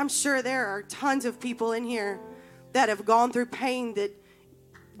 I'm sure there are tons of people in here that have gone through pain that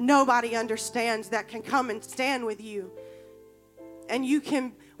nobody understands that can come and stand with you. And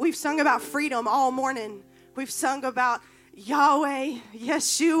we've sung about freedom all morning. We've sung about Yahweh,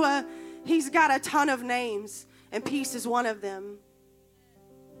 Yeshua. He's got a ton of names, and peace is one of them.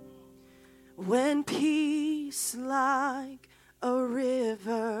 when peace like a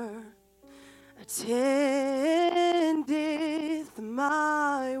river attendeth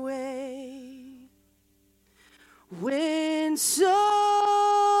my way, when sorrows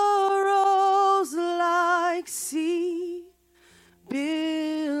like sea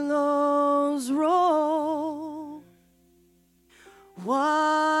billows roll,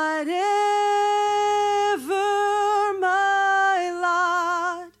 whatever my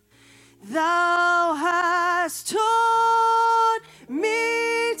lot, thou hast taught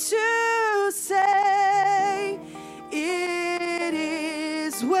me to say, it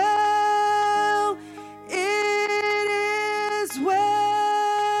is well, it is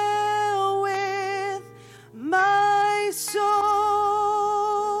well with my soul.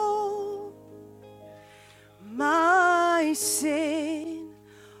 My sin,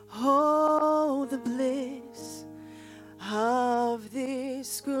 oh, the bliss of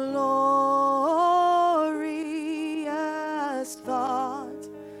this glorious thought.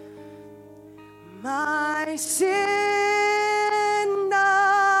 My sin,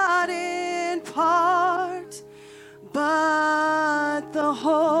 not in part, but the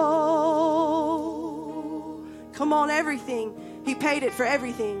whole. Come on, everything. He paid it for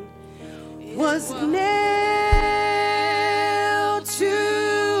everything. Was nailed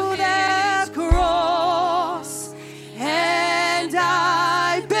to that cross, and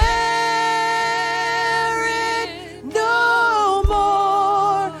I bear it no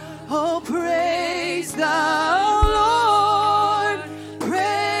more. Oh, praise the Lord,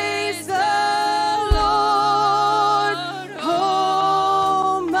 praise the Lord,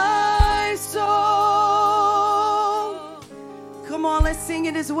 oh my soul. Come on, let's sing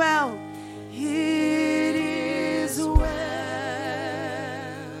it as well. It is well.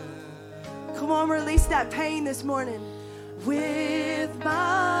 Come on, release that pain this morning. With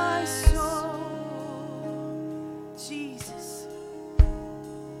my soul, Jesus.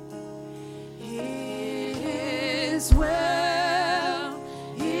 It is well.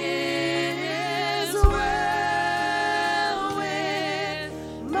 It is well with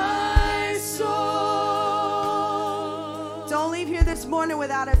my soul. Don't leave here this morning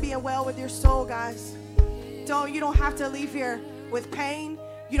without it being well with your soul, guys. You don't have to leave here with pain.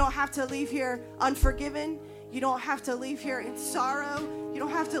 You don't have to leave here unforgiven. You don't have to leave here in sorrow. You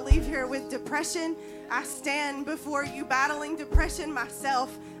don't have to leave here with depression. I stand before you battling depression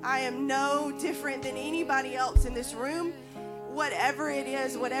myself. I am no different than anybody else in this room. Whatever it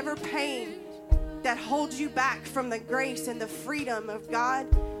is, whatever pain that holds you back from the grace and the freedom of God,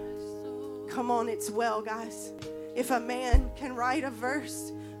 come on, it's well, guys. If a man can write a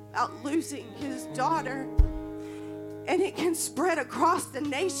verse about losing his daughter, and it can spread across the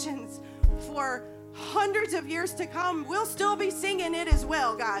nations for hundreds of years to come, we'll still be singing it as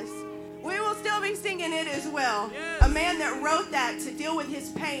well, guys. We will still be singing it as well. Yes. A man that wrote that to deal with his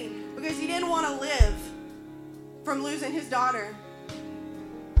pain because he didn't want to live from losing his daughter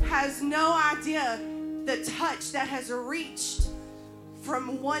has no idea the touch that has reached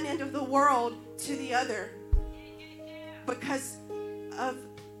from one end of the world to the other because of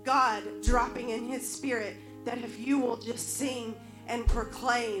God dropping in his spirit, that if you will just sing and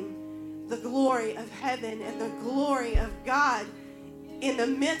proclaim the glory of heaven and the glory of God in the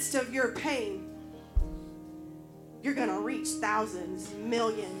midst of your pain, you're going to reach thousands,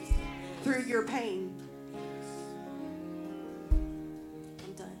 millions through your pain.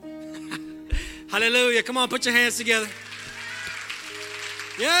 I'm done. Hallelujah. Come on, put your hands together.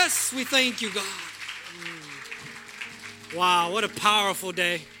 Yes, we thank you, God. Wow, what a powerful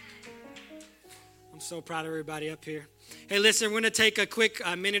day. I'm so proud of everybody up here. Hey, listen, we're going to take a quick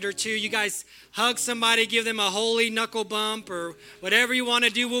minute or two. You guys hug somebody, give them a holy knuckle bump or whatever you want to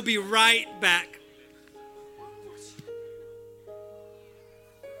do. We'll be right back.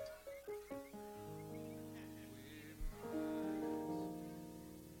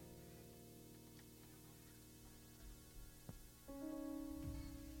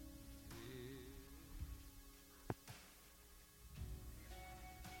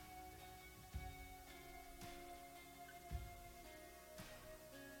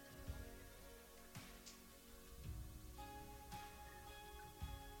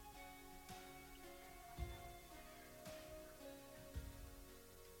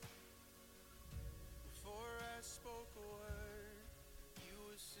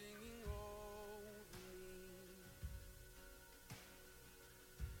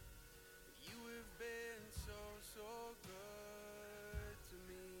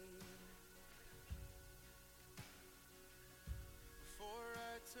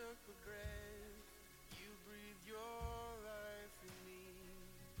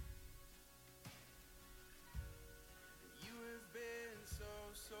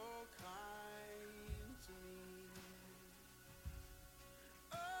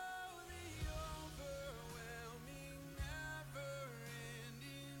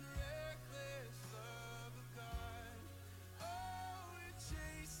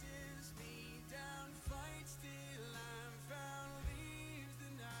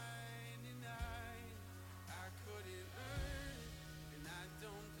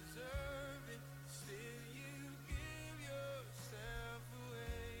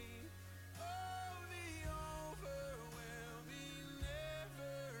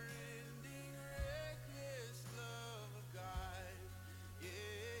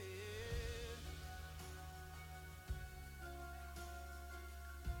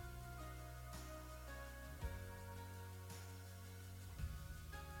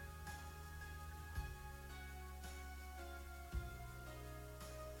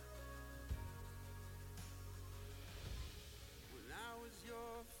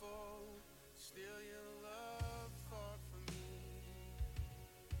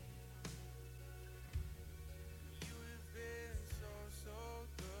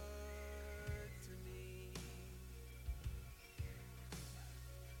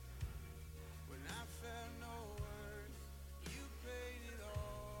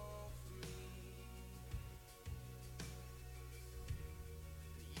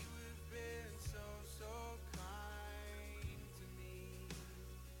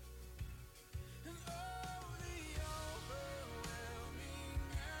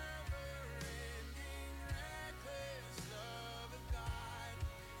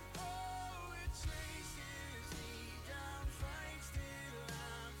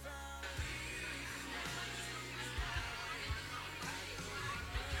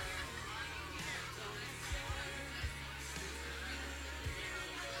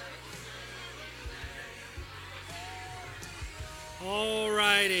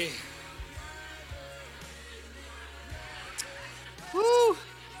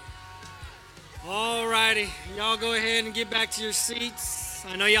 y'all go ahead and get back to your seats.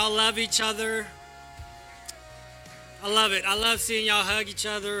 I know y'all love each other. I love it. I love seeing y'all hug each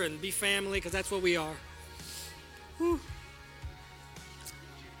other and be family, because that's what we are. Whew.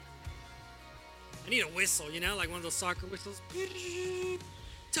 I need a whistle, like one of those soccer whistles.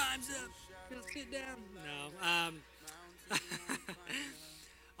 Time's up. Sit down. No.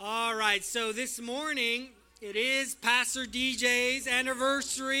 All right, so this morning, it is Pastor DJ's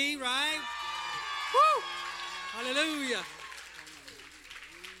anniversary, right? Woo! Hallelujah.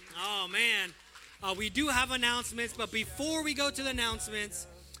 Oh, man. We do have announcements, but before we go to the announcements,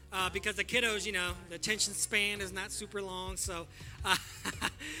 because the kiddos, the attention span is not super long, so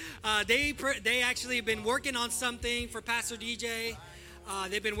they actually have been working on something for Pastor DJ.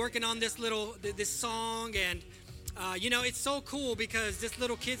 They've been working on this song, and it's so cool because this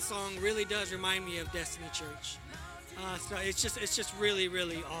little kid song really does remind me of Destiny Church. So it's just really,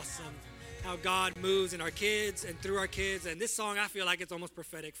 really awesome how God moves in our kids and through our kids. And this song, I feel like it's almost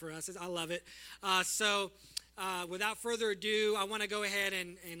prophetic for us. I love it. So without further ado, I want to go ahead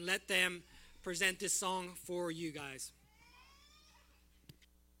and let them present this song for you guys.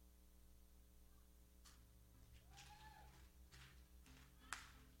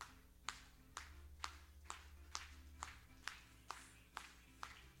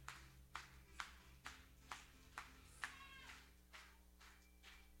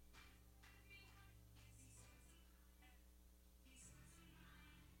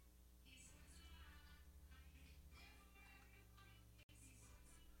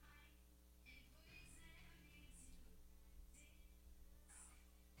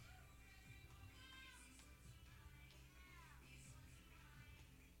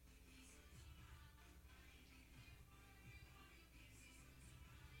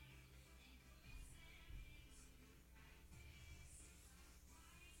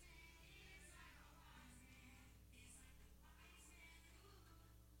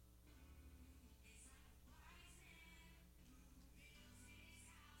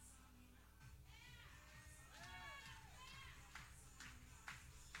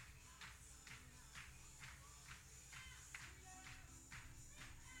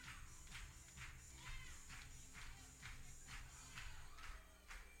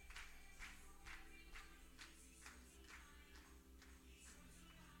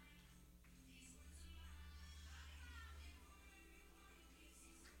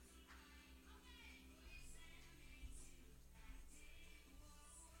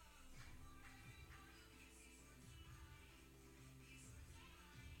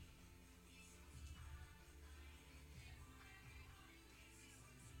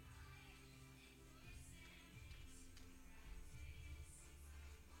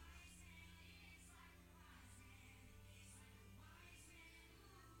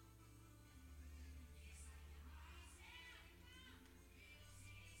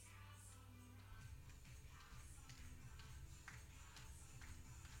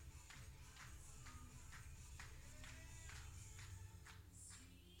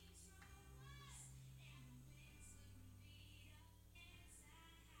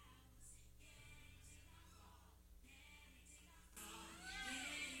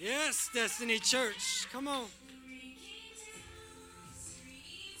 Yes, Destiny Church. Come on.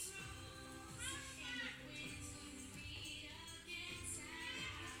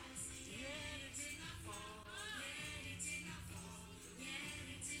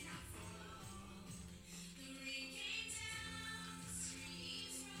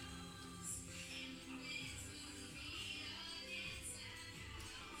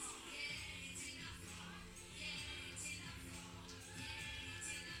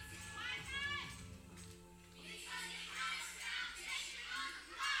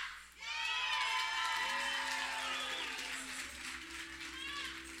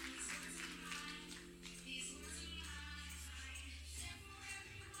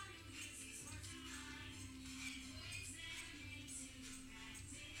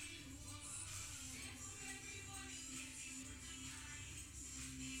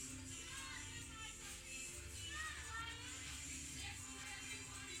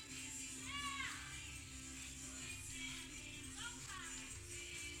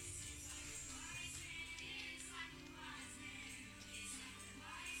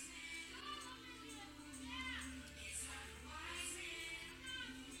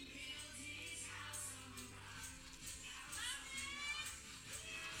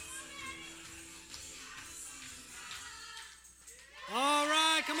 All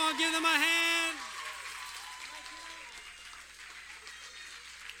right, come on, give them a hand.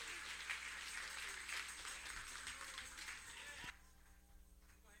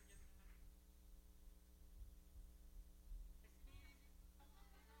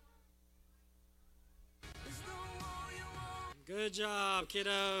 Good job,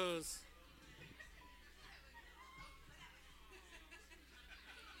 kiddos.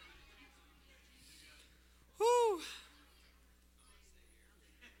 Whew.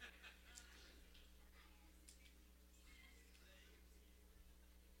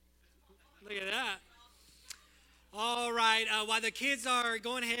 Look at that. All right, while the kids are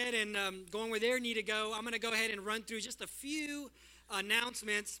going ahead and going where they need to go, I'm going to go ahead and run through just a few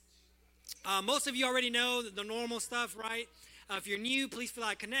announcements. Most of you already know the normal stuff, right? If you're new, please fill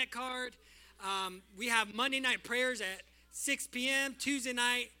out a Connect card. We have Monday night prayers at 6 p.m. Tuesday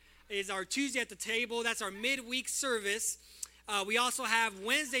night is our Tuesday at the table. That's our midweek service. We also have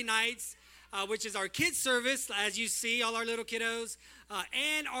Wednesday nights, which is our kids service, as you see, all our little kiddos,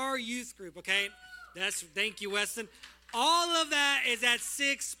 and our youth group, okay? Thank you, Weston. All of that is at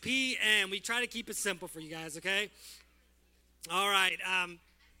 6 p.m. We try to keep it simple for you guys, okay? All right.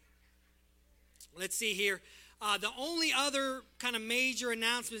 Let's see here. The only other kind of major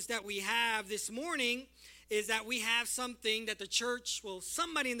announcements that we have this morning is that we have something that the church, well,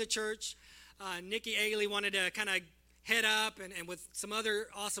 somebody in the church, Nikki Ailey wanted to kind of head up and with some other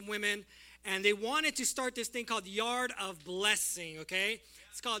awesome women, and they wanted to start this thing called Yard of Blessing, okay?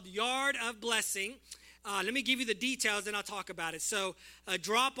 It's called Yard of Blessing. Let me give you the details, and I'll talk about it. So a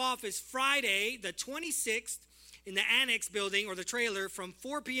drop-off is Friday, the 26th, in the Annex building or the trailer from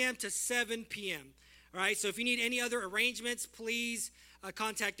 4 p.m. to 7 p.m. All right, so if you need any other arrangements, please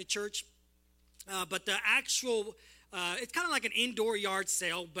contact the church. But the actual, it's kind of like an indoor yard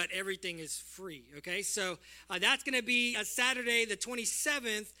sale, but everything is free, okay? So that's going to be a Saturday, the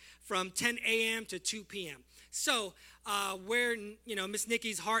 27th, from 10 a.m. to 2 p.m. So where, Miss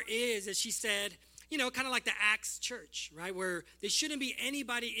Nikki's heart is, as she said, kind of like the Acts church, right? Where there shouldn't be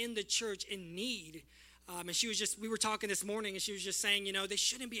anybody in the church in need. And we were talking this morning, and she was just saying, there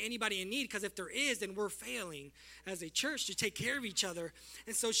shouldn't be anybody in need, because if there is, then we're failing as a church to take care of each other.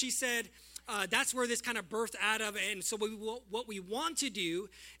 And so she said, that's where this kind of birthed out of. And so what we want to do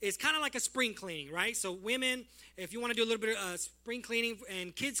is kind of like a spring cleaning, right? So women, if you want to do a little bit of spring cleaning,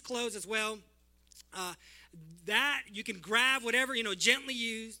 and kids' clothes as well, that you can grab whatever, gently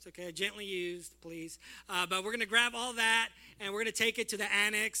used, okay, gently used, please. But we're going to grab all that, and we're going to take it to the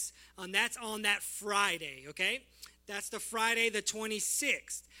Annex, and that's on that Friday, okay? That's the Friday, the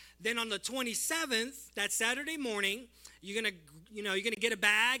 26th. Then on the 27th, that Saturday morning, you're going to get a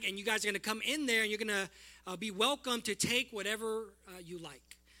bag, and you guys are going to come in there, and you're going to be welcome to take whatever you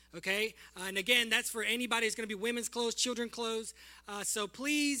like, okay? And again, that's for anybody. It's going to be women's clothes, children's clothes. So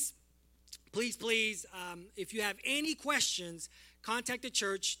please, if you have any questions, contact the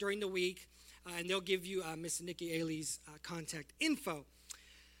church during the week, and they'll give you Miss Nikki Ailey's contact info.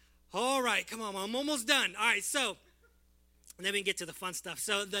 All right, come on, I'm almost done. All right, so let me get to the fun stuff.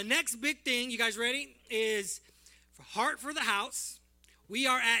 So the next big thing, you guys ready, is for Heart for the House. We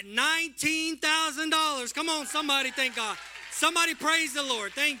are at $19,000. Come on, somebody, thank God. Somebody praise the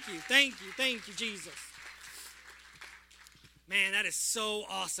Lord. Thank you, Jesus. Man, that is so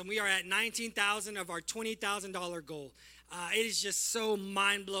awesome. We are at $19,000 of our $20,000 goal. It is just so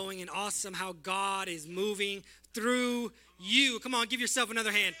mind-blowing and awesome how God is moving through you. Come on, give yourself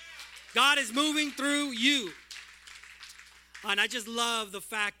another hand. God is moving through you. And I just love the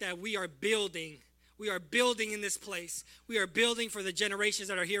fact that we are building. We are building in this place. We are building for the generations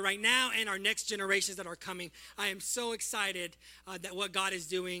that are here right now and our next generations that are coming. I am so excited that what God is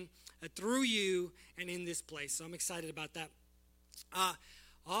doing through you and in this place. So I'm excited about that. All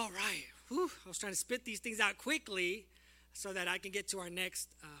right. Whew. I was trying to spit these things out quickly so that I can get to our next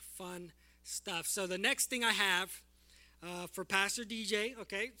fun stuff. So the next thing I have for Pastor DJ,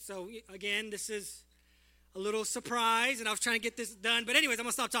 okay, so again, this is a little surprise, and I was trying to get this done. But anyways, I'm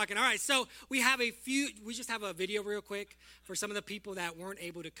going to stop talking. All right, so we just have a video real quick for some of the people that weren't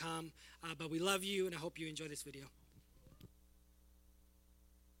able to come. But we love you, and I hope you enjoy this video.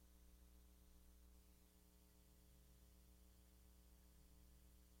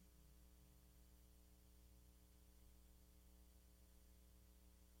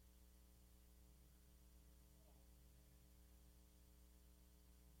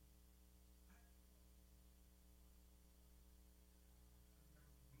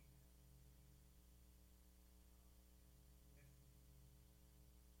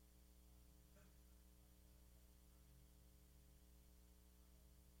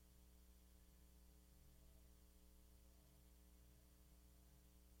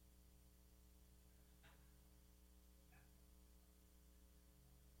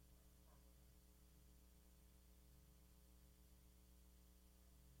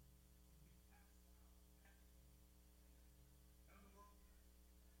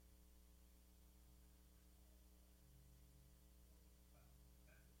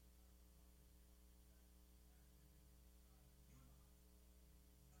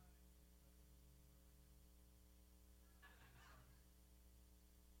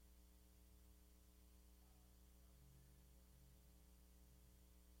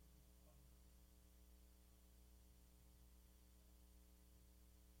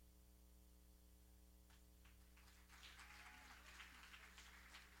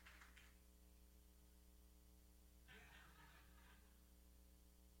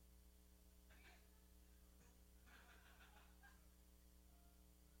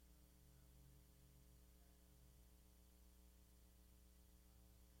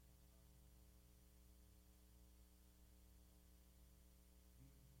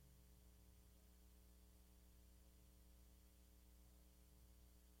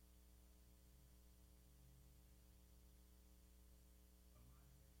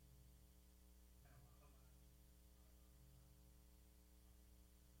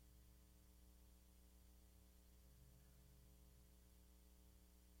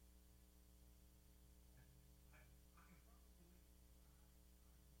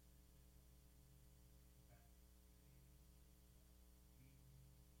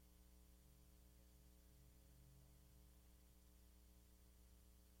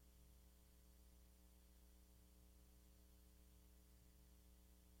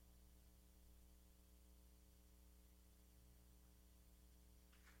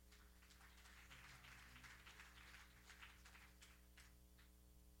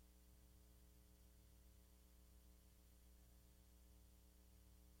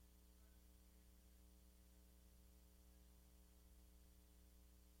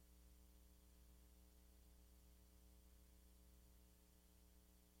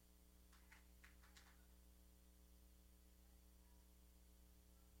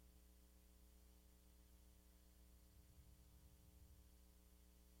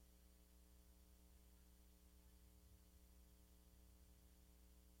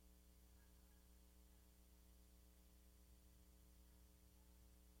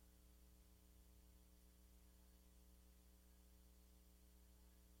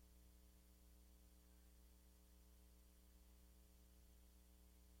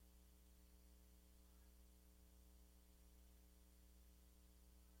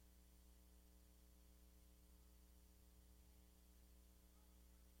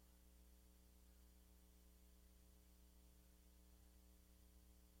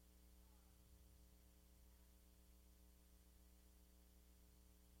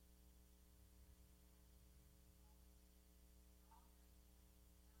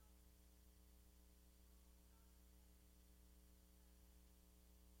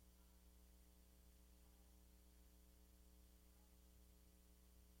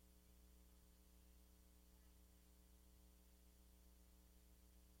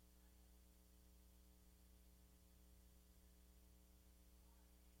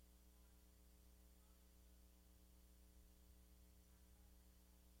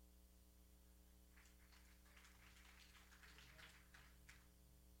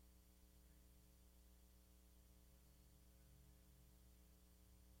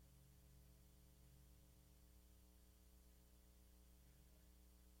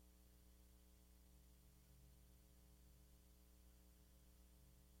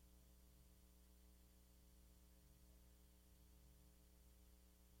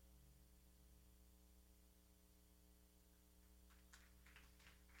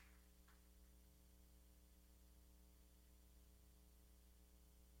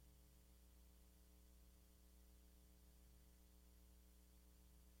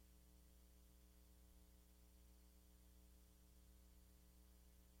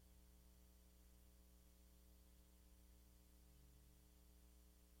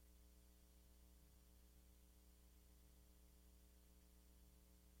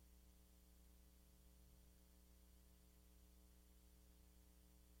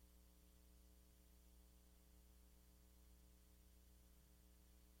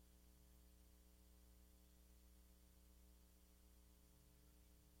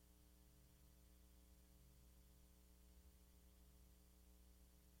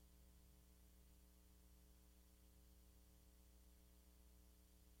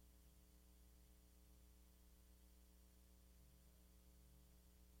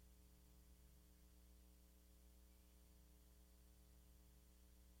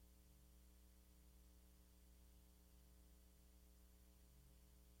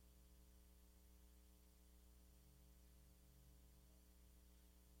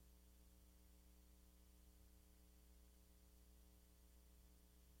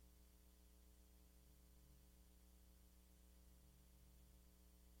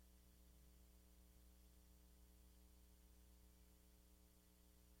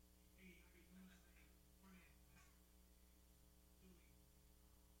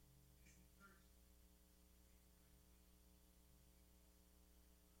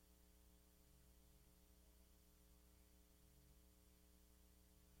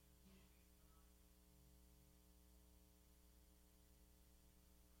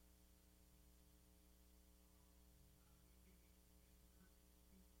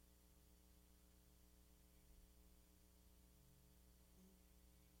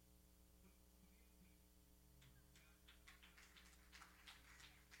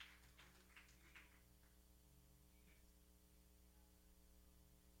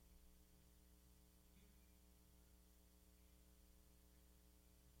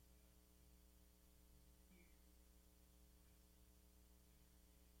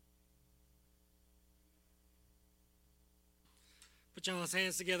 Put your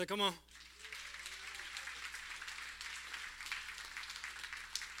hands together. Come on.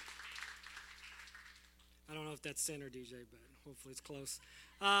 I don't know if that's center, DJ, but hopefully it's close.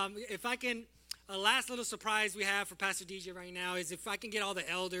 If I can, a last little surprise we have for Pastor DJ right now is if I can get all the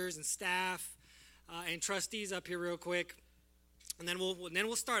elders and staff and trustees up here real quick, and then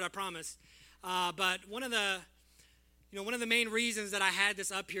we'll start. I promise. But one of the main reasons that I had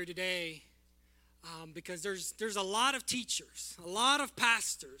this up here today, because there's a lot of teachers, a lot of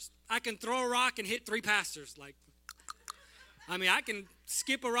pastors. I can throw a rock and hit 3 pastors. I can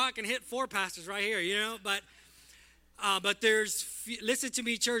skip a rock and hit 4 pastors right here, But listen to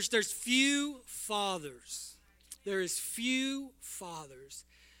me, church. There's few fathers. There is few fathers,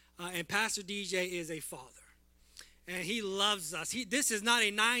 and Pastor DJ is a father. And he loves us. This is not a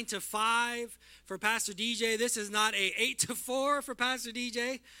 9 to 5 for Pastor DJ. This is not a 8 to 4 for Pastor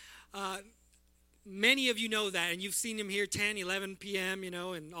DJ. Many of you know that, and you've seen him here 10, 11 p.m.,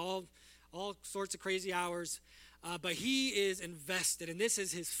 and all sorts of crazy hours. But he is invested, and this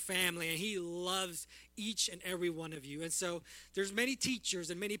is his family, and he loves each and every one of you. And so there's many teachers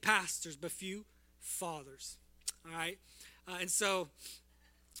and many pastors, but few fathers. All right? I'm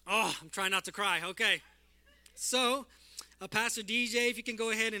trying not to cry. Okay. So, Pastor DJ, if you can go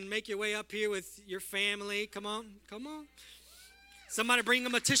ahead and make your way up here with your family. Come on. Somebody bring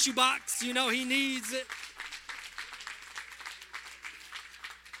him a tissue box. He needs it.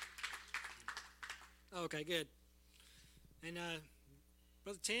 Okay, good. And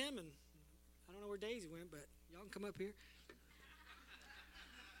Brother Tim, and I don't know where Daisy went, but y'all can come up here.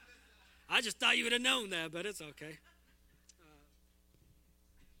 I just thought you would have known that, but it's okay.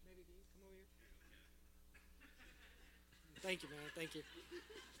 Maybe you come over here. Thank you, man. Thank you.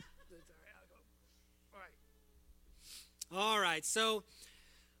 All right. So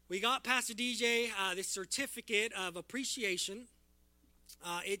we got Pastor DJ this certificate of appreciation.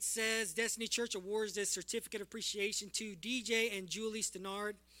 It says Destiny Church awards this certificate of appreciation to DJ and Julie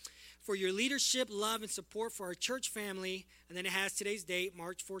Stenard for your leadership, love, and support for our church family. And then it has today's date,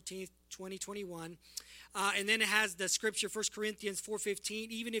 March 14th, 2021. And then it has the scripture, 1 Corinthians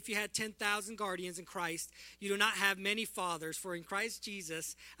 4:15. Even if you had 10,000 guardians in Christ, you do not have many fathers. For in Christ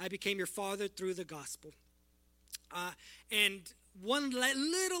Jesus, I became your father through the gospel. And one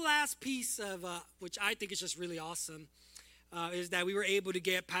little last piece of, which I think is just really awesome, is that we were able to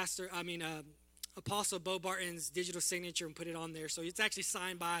get Apostle Bo Barton's digital signature and put it on there. So it's actually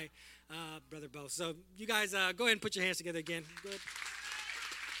signed by Brother Bo. So you guys go ahead and put your hands together again. Good.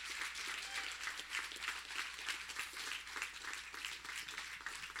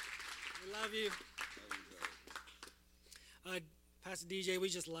 We love you. Pastor DJ, we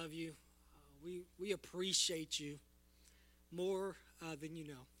just love you. We appreciate you more than you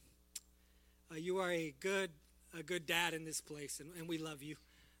know. You are a good dad in this place, and we love you.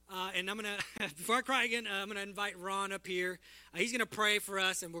 And I'm going to, before I cry again, I'm going to invite Ron up here. He's going to pray for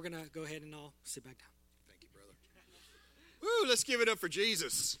us, and we're going to go ahead and all sit back down. Thank you, brother. Woo, let's give it up for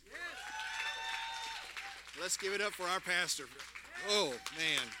Jesus. Let's give it up for our pastor. Oh,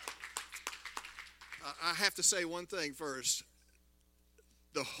 man. I have to say one thing first.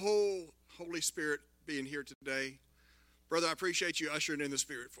 The whole Holy Spirit being here today, brother, I appreciate you ushering in the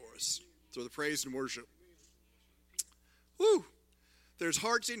Spirit for us through the praise and worship. Woo! There's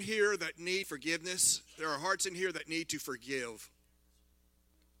hearts in here that need forgiveness. There are hearts in here that need to forgive.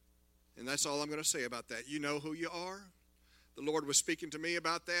 And that's all I'm going to say about that. You know who you are. The Lord was speaking to me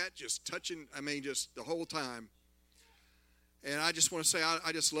about that, just touching, just the whole time. And I just want to say,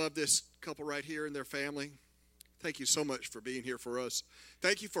 I just love this couple right here and their family. Thank you so much for being here for us.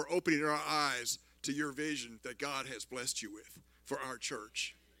 Thank you for opening our eyes to your vision that God has blessed you with for our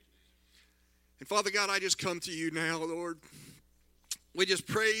church. And Father God, I just come to you now, Lord. We just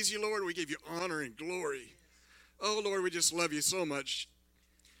praise you, Lord. We give you honor and glory. Oh, Lord, we just love you so much.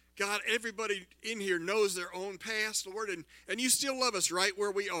 God, everybody in here knows their own past, Lord, and you still love us right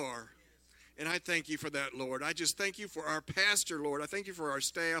where we are. And I thank you for that, Lord. I just thank you for our pastor, Lord. I thank you for our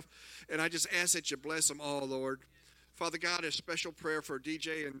staff, and I just ask that you bless them all, Lord. Father God, a special prayer for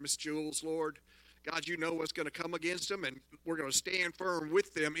DJ and Miss Jules, Lord. God, you know what's going to come against them, and we're going to stand firm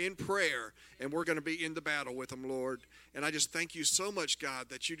with them in prayer, and we're going to be in the battle with them, Lord. And I just thank you so much, God,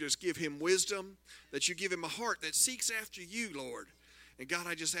 that you just give him wisdom, that you give him a heart that seeks after you, Lord. And God,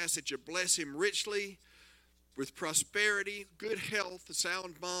 I just ask that you bless him richly with prosperity, good health, a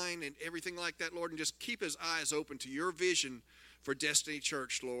sound mind, and everything like that, Lord, and just keep his eyes open to your vision for Destiny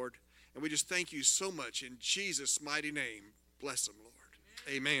Church, Lord. And we just thank you so much in Jesus' mighty name. Bless him, Lord.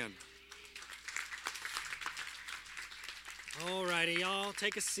 Amen. All righty, y'all,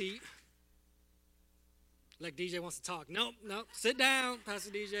 take a seat. Like DJ wants to talk. Nope. Sit down, Pastor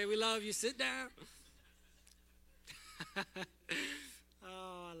DJ. We love you. Sit down.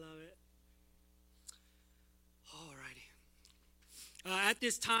 Oh, I love it. All righty. At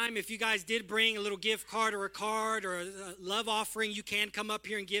this time, if you guys did bring a little gift card or a love offering, you can come up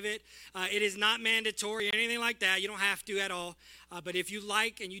here and give it. It is not mandatory or anything like that. You don't have to at all. But if you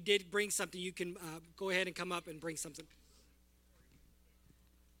like and you did bring something, you can go ahead and come up and bring something.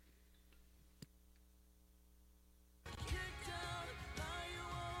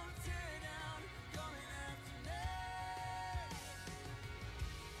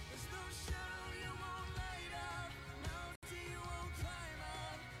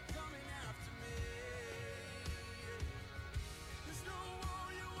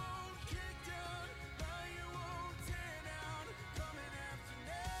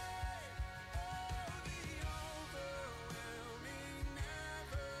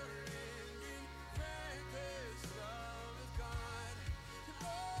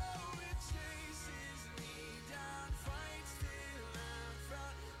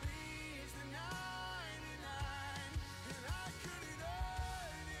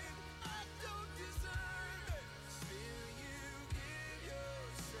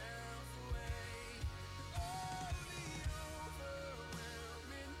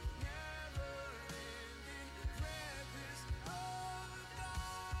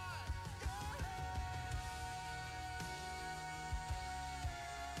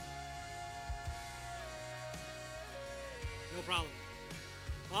 No problem.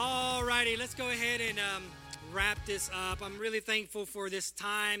 All righty, let's go ahead and wrap this up. I'm really thankful for this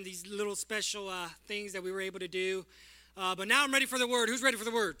time, these little special things that we were able to do. But now I'm ready for the word. Who's ready for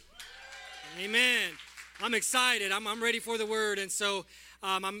the word? Amen. I'm excited. I'm ready for the word. And so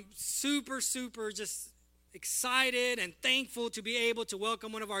I'm super just excited and thankful to be able to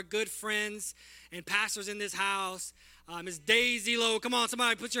welcome one of our good friends and pastors in this house, Ms. Daisy Lowe. Come on,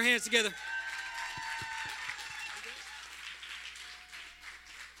 somebody put your hands together.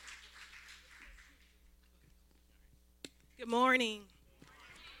 Good morning.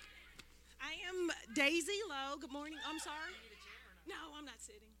 I am Daisy Lowe. Good morning. I'm sorry. No, I'm not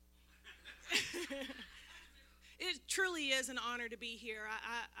sitting. It truly is an honor to be here.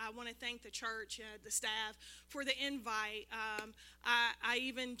 I want to thank the church, the staff, for the invite. I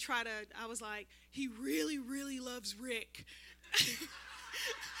even I was like, he really loves Rick.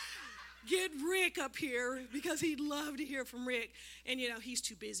 Get Rick up here because he'd love to hear from Rick. And, he's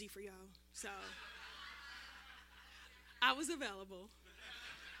too busy for y'all. So I was available.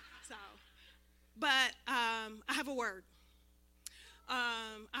 But I have a word.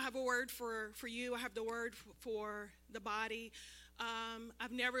 I have a word for you. I have the word for the body.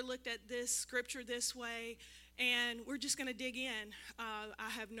 I've never looked at this scripture this way, and we're just going to dig in. I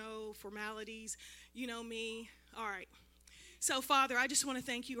have no formalities. You know me. All right. So, Father, I just want to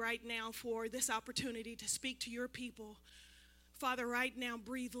thank you right now for this opportunity to speak to your people. Father, right now,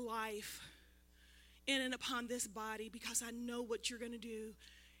 breathe life in and upon this body, because I know what you're going to do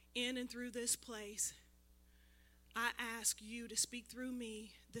in and through this place. I ask you to speak through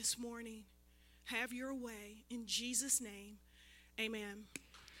me this morning. Have your way in Jesus' name. Amen.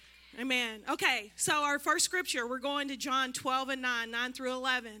 Amen. Okay, so our first scripture, we're going to John 12:9 through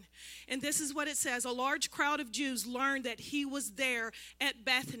 11. And this is what it says. A large crowd of Jews learned that he was there at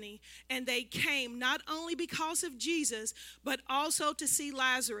Bethany, and they came not only because of Jesus, but also to see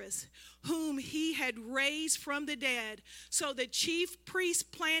Lazarus, whom he had raised from the dead. So the chief priests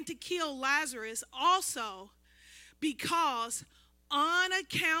planned to kill Lazarus also, because on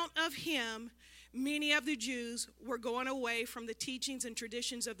account of him, many of the Jews were going away from the teachings and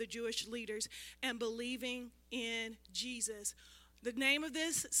traditions of the Jewish leaders and believing in Jesus. The name of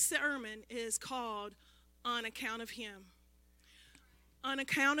this sermon is called On Account of Him. On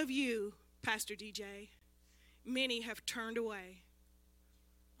account of you, Pastor DJ, many have turned away.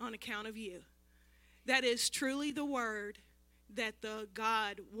 On account of you. That is truly the word that the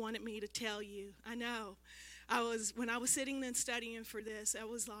God wanted me to tell you. I know. When I was sitting and studying for this, I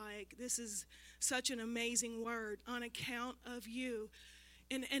was like, this is such an amazing word. On account of you.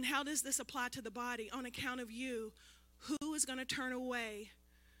 And how does this apply to the body? On account of you, who is going to turn away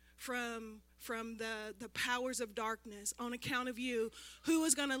from the powers of darkness? On account of you, who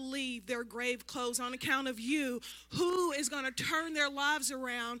is going to leave their grave clothes? On account of you, who is going to turn their lives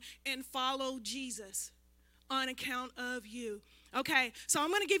around and follow Jesus? On account of you. Okay, so I'm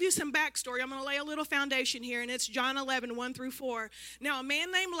going to give you some backstory. I'm going to lay a little foundation here, and it's John 11:1 through 4. Now, a man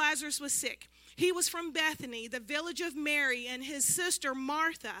named Lazarus was sick. He was from Bethany, the village of Mary and his sister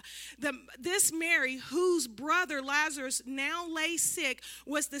Martha. This Mary, whose brother Lazarus now lay sick,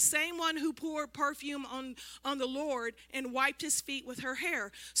 was the same one who poured perfume on the Lord and wiped his feet with her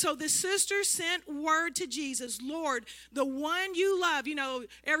hair. So the sister sent word to Jesus, Lord, the one you love. You know,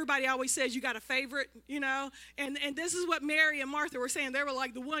 everybody always says you got a favorite, you know. And this is what Mary and Martha were saying. They were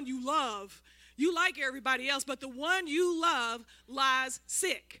like, the one you love. You like everybody else, but the one you love lies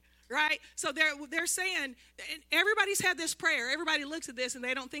sick. Right? So they're saying, everybody's had this prayer. Everybody looks at this and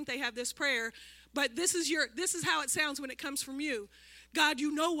they don't think they have this prayer. But this is how it sounds when it comes from you. God,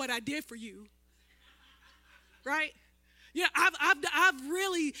 you know what I did for you. Right? Yeah, I've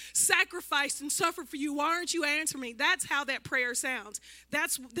really sacrificed and suffered for you. Why aren't you answering me? That's how that prayer sounds.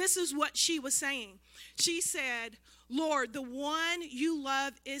 This is what she was saying. She said, Lord, the one you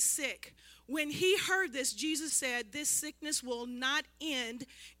love is sick. When he heard this, Jesus said, this sickness will not end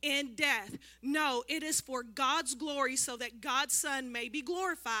in death. No, it is for God's glory so that God's Son may be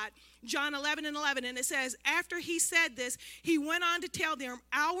glorified. John 11:11, and it says, after he said this, he went on to tell them,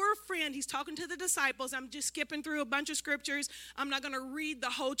 our friend, he's talking to the disciples. I'm just skipping through a bunch of scriptures. I'm not going to read the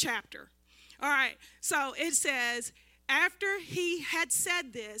whole chapter. All right, so it says, after he had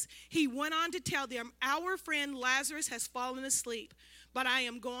said this, he went on to tell them, our friend Lazarus has fallen asleep, but I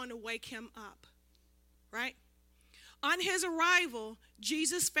am going to wake him up. Right? On his arrival,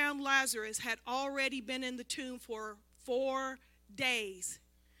 Jesus found Lazarus had already been in the tomb for 4 days.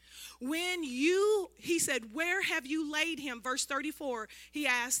 He said, where have you laid him? Verse 34, he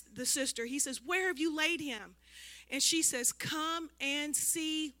asked the sister, he says, where have you laid him? And she says, come and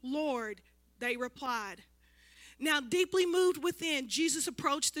see, Lord. They replied. Now, deeply moved within, Jesus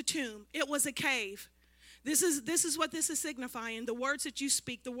approached the tomb. It was a cave. This is what this is signifying. The words that you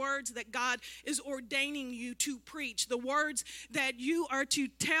speak, the words that God is ordaining you to preach, the words that you are to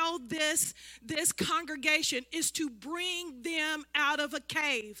tell this congregation is to bring them out of a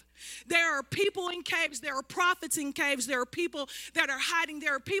cave. There are people in caves. There are prophets in caves. There are people that are hiding.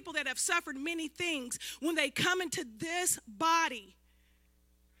 There are people that have suffered many things when they come into this body.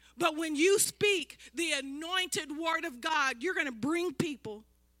 But when you speak the anointed word of God, you're going to bring people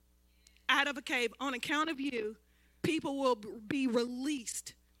out of a cave. On account of you, people will be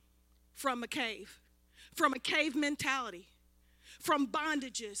released from a cave mentality, from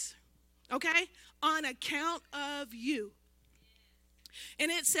bondages, okay? On account of you.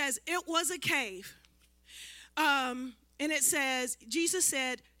 And it says, it was a cave. And it says, Jesus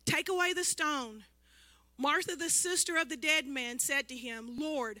said, take away the stone. Martha, the sister of the dead man, said to him,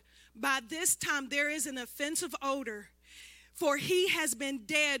 Lord, by this time there is an offensive odor, for he has been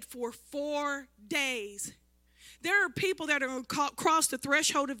dead for 4 days. There are people that are going to cross the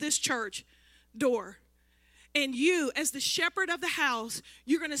threshold of this church door. And you, as the shepherd of the house,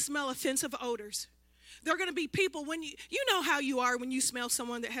 you're going to smell offensive odors. There are going to be people, when you know how you are when you smell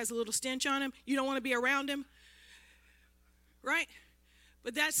someone that has a little stench on him. You don't want to be around him. Right?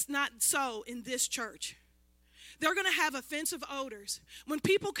 But that's not so in this church. They're going to have offensive odors. When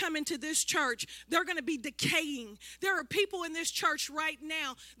people come into this church, they're going to be decaying. There are people in this church right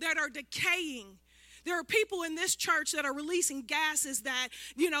now that are decaying. There are people in this church that are releasing gases that,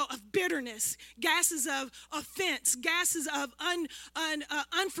 of bitterness, gases of offense, gases of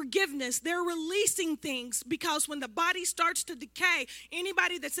unforgiveness. They're releasing things because when the body starts to decay,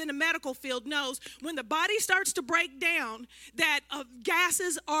 anybody that's in the medical field knows when the body starts to break down that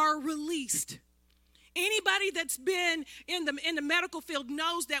gases are released. Anybody that's been in the medical field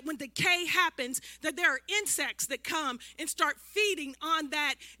knows that when decay happens, that there are insects that come and start feeding on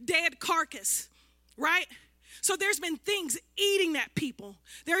that dead carcass, right? So there's been things eating at people.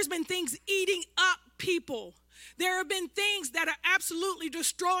 There's been things eating up people. There have been things that are absolutely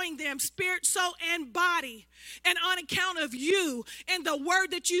destroying them, spirit, soul, and body. And on account of you and the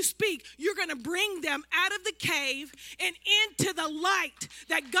word that you speak, you're going to bring them out of the cave and into the light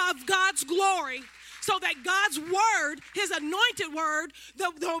that God's glory, so that God's word, his anointed word,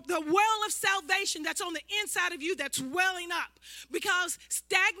 the well of salvation that's on the inside of you that's welling up. Because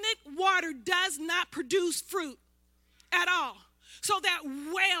stagnant water does not produce fruit at all. So that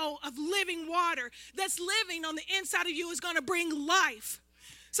well of living water that's living on the inside of you is going to bring life.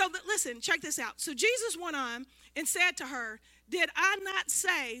 So listen, check this out. So Jesus went on and said to her, did I not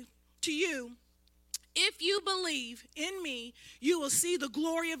say to you, if you believe in me, you will see the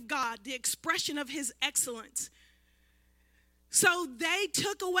glory of God, the expression of his excellence. So they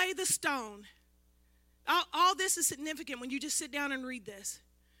took away the stone. All this is significant when you just sit down and read this.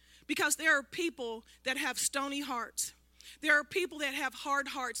 Because there are people that have stony hearts. There are people that have hard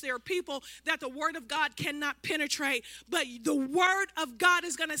hearts. There are people that the word of God cannot penetrate. But the word of God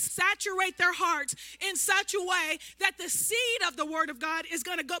is going to saturate their hearts in such a way that the seed of the word of God is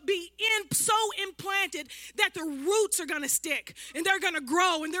going to be so implanted that the roots are going to stick, and they're going to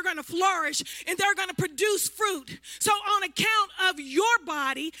grow, and they're going to flourish, and they're going to produce fruit. So on account of your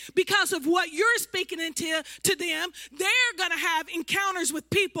body, because of what you're speaking into to them, they're going to have encounters with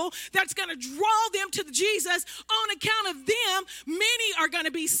people that's going to draw them to Jesus. On account of them, many are going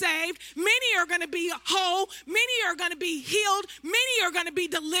to be saved, many are going to be whole, many are going to be healed, many are going to be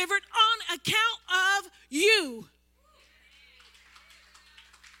delivered on account of you.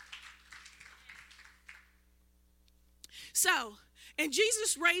 So, and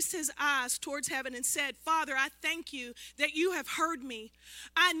Jesus raised his eyes towards heaven and said, Father, I thank you that you have heard me.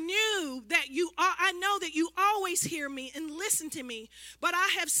 I know that you always hear me and listen to me, but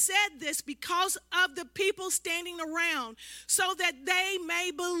I have said this because of the people standing around, so that they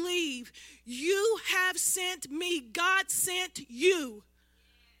may believe. You have sent me. God sent you.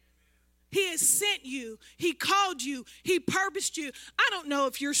 He has sent you. He called you. He purposed you. I don't know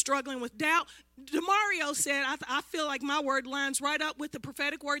if you're struggling with doubt. DeMario said, I feel like my word lines right up with the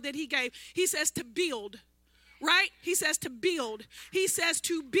prophetic word that he gave. He says to build, right? He says to build. He says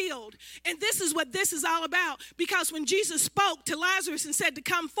to build. And this is what this is all about. Because when Jesus spoke to Lazarus and said to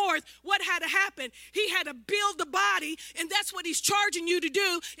come forth, what had to happen? He had to build the body. And that's what he's charging you to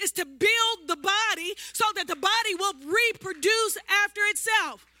do, is to build the body so that the body will reproduce after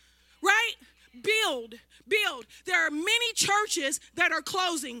itself. Right? Build. There are many churches that are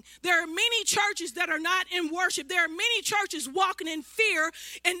closing. There are many churches that are not in worship. There are many churches walking in fear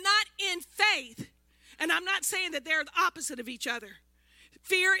and not in faith. And I'm not saying that they're the opposite of each other.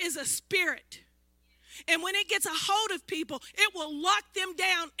 Fear is a spirit. And when it gets a hold of people, it will lock them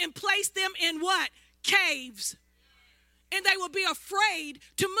down and place them in what? Caves. And they will be afraid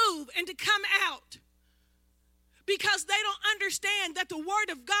to move and to come out. Because they don't understand that the word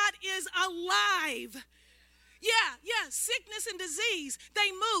of God is alive. Yeah, sickness and disease,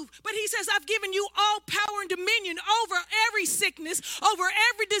 they move. But he says, I've given you all power and dominion over every sickness, over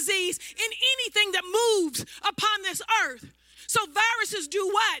every disease, in anything that moves upon this earth. So viruses do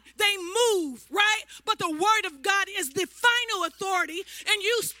what? They move, right? But the word of God is the final authority, and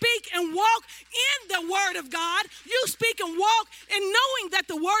you speak and walk in the word of God. You speak and walk and knowing that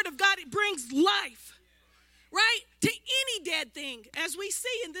the word of God, it brings life, right? To any dead thing, as we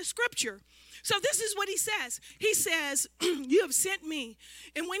see in this scripture. So this is what he says. He says, you have sent me.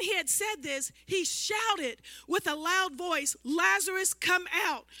 And when he had said this, he shouted with a loud voice, Lazarus, come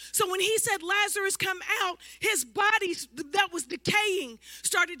out. So when he said, Lazarus, come out, his body that was decaying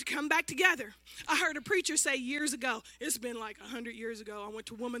started to come back together. I heard a preacher say years ago, it's been like 100 years ago, I went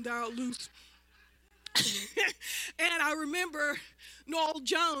to Woman Thou Art Loose. And I remember Noel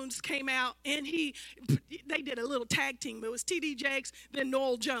Jones came out, and they did a little tag team. It was T.D. Jakes, then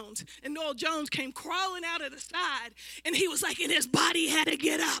Noel Jones. And Noel Jones came crawling out of the side, and he was like, and his body had to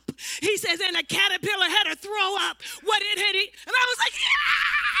get up. He says, and a caterpillar had to throw up what it had eaten. And I was like,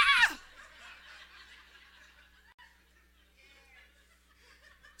 yeah!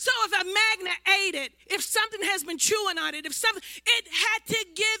 So if a magnet ate it, if something has been chewing on it, it had to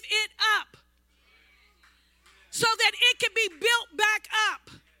give it up. So that it could be built back up.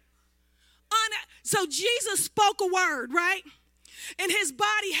 So Jesus spoke a word, right? And his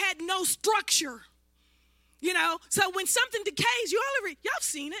body had no structure. You know, so when something decays, y'all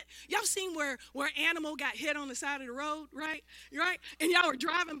seen it. Y'all seen where animal got hit on the side of the road, right? Right? And y'all were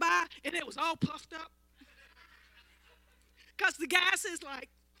driving by and it was all puffed up. Because the gases like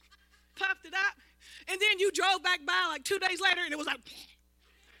puffed it up. And then you drove back by like 2 days later and it was like...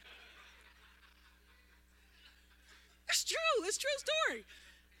 It's true. It's a true story.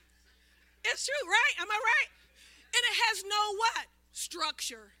 It's true, right? Am I right? And it has no what?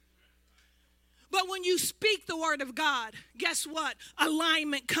 Structure. But when you speak the word of God, guess what?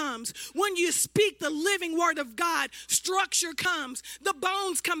 Alignment comes. When you speak the living word of God, structure comes. The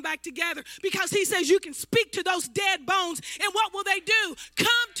bones come back together, because he says you can speak to those dead bones, and what will they do?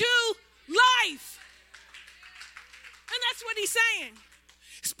 Come to life. And that's what he's saying.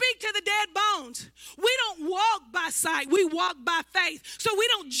 Speak to the dead bones. We don't walk by sight. We walk by faith. So we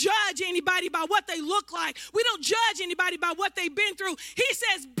don't judge anybody by what they look like. We don't judge anybody by what they've been through. He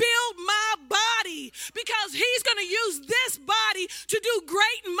says, build my body, because he's going to use this body to do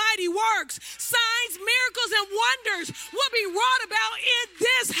great and mighty works. Signs, miracles, and wonders will be wrought about in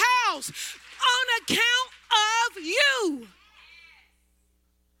this house on account of you.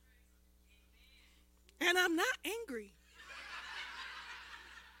 And I'm not angry.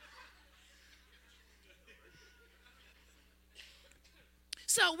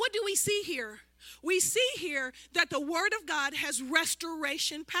 So what do we see here? We see here that the word of God has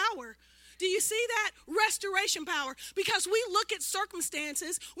restoration power. Do you see that? Restoration power. Because we look at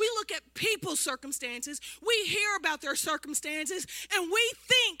circumstances, we look at people's circumstances, we hear about their circumstances, and we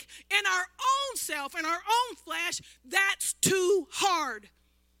think in our own self, in our own flesh, that's too hard.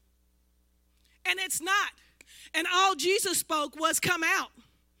 And it's not. And all Jesus spoke was come out.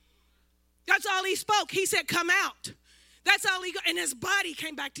 That's all he spoke. He said, come out. That's all he got. And his body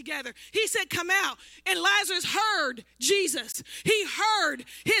came back together. He said, come out. And Lazarus heard Jesus. He heard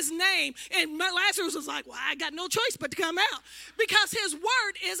his name. And Lazarus was like, well, I got no choice but to come out. Because his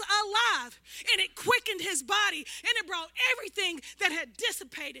word is alive. And it quickened his body. And it brought everything that had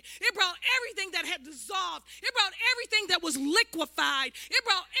dissipated. It brought everything that had dissolved. It brought everything that was liquefied. It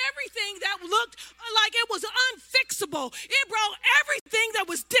brought everything that looked like it was unfixable. It brought everything that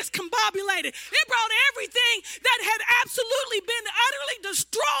was discombobulated. It brought everything that had absolutely been utterly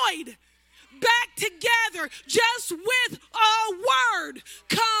destroyed back together just with a word.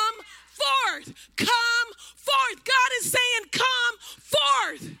 Come forth. Come forth. God is saying, come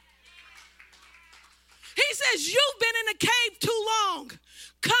forth. He says, you've been in a cave too long.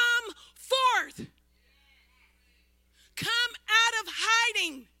 Come forth. Come out of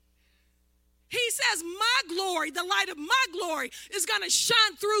hiding. He says, my glory, the light of my glory, is going to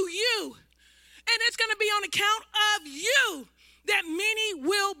shine through you. And it's going to be on account of you that many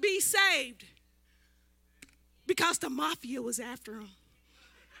will be saved. Because the mafia was after him.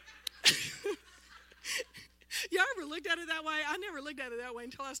 Y'all ever looked at it that way? I never looked at it that way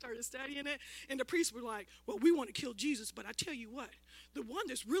until I started studying it. And the priests were like, well, we want to kill Jesus, but I tell you what, the one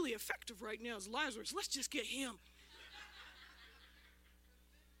that's really effective right now is Lazarus. Let's just get him.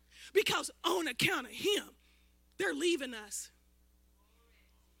 Because on account of him, they're leaving us.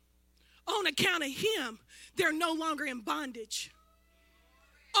 On account of him, they're no longer in bondage.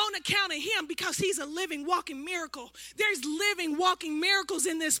 On account of him, because he's a living, walking miracle. There's living, walking miracles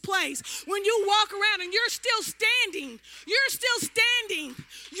in this place. When you walk around and you're still standing,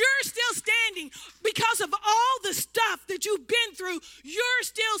 because of all the stuff that you've been through, you're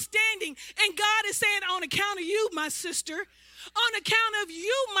still standing. And God is saying, on account of you, my sister, on account of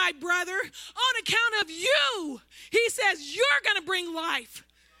you, my brother, on account of you, he says, you're going to bring life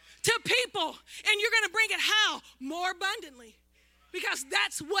to people, and you're going to bring it how? More abundantly. Because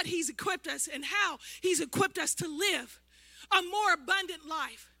that's what he's equipped us and how he's equipped us to live a more abundant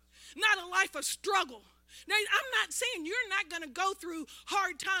life, not a life of struggle. Now, I'm not saying you're not going to go through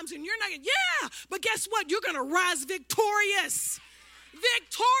hard times and you're not going to, yeah, but guess what? You're going to rise victorious.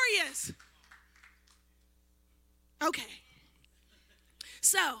 Victorious. Okay.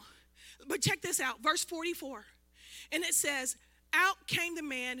 So, but check this out, verse 44. And it says, out came the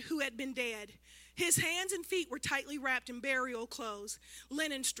man who had been dead. His hands and feet were tightly wrapped in burial clothes,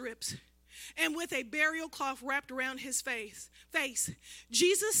 linen strips, and with a burial cloth wrapped around his face.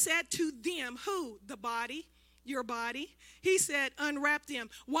 Jesus said to them, who? The body, your body. He said, unwrap them.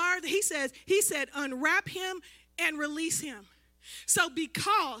 Why are they? He said, unwrap him and release him. So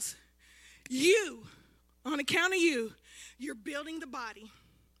because you, on account of you, you're building the body.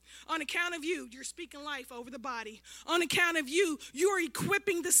 On account of you, you're speaking life over the body. On account of you, you're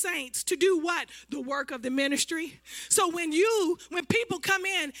equipping the saints to do what? The work of the ministry. So when people come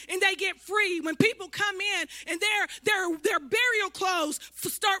in and they get free, when people come in and their burial clothes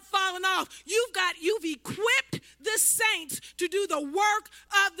start falling off, you've equipped the saints to do the work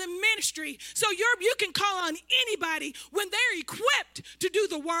of the ministry. So you can call on anybody when they're equipped to do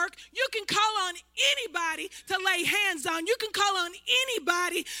the work. You can call on anybody to lay hands on. You can call on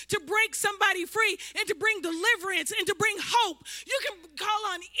anybody to break somebody free and to bring deliverance and to bring hope. You can call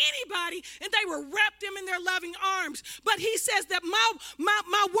on anybody and they will wrap them in their loving arms. But he says that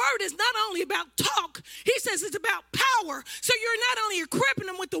my word is not only about talk. He says it's about power. So you're not only equipping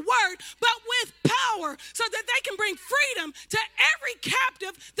them with the word, but with power so that they can bring freedom to every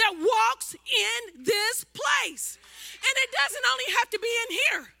captive that walks in this place. And it doesn't only have to be in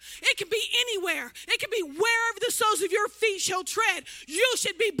here. It can be anywhere. It can be wherever the soles of your feet shall tread. You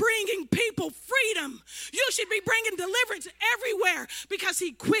should be bringing people freedom. You should be bringing deliverance everywhere because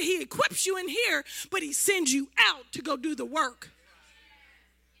he equips you in here, but he sends you out to go do the work.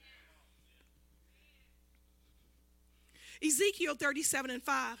 Ezekiel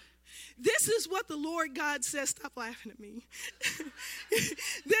 37:5. This is what the Lord God says. Stop laughing at me.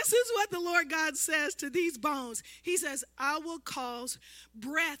 This is what the Lord God says to these bones. He says, I will cause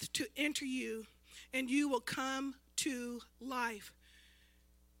breath to enter you, and you will come to life.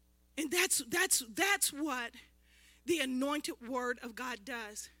 And that's what the anointed word of God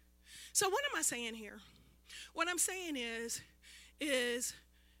does. So what am I saying here? What I'm saying is is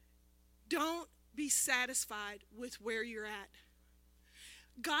don't be satisfied with where you're at.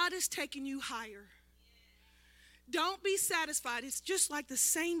 God is taking you higher. Don't be satisfied. It's just like the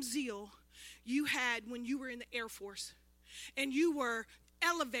same zeal you had when you were in the Air Force and you were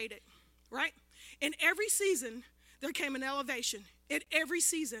elevated, right? In every season, there came an elevation. In every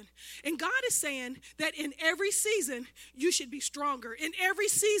season. And God is saying that in every season, you should be stronger. In every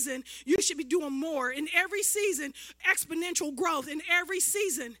season, you should be doing more. In every season, exponential growth. In every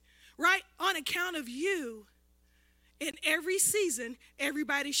season, right? On account of you. In every season,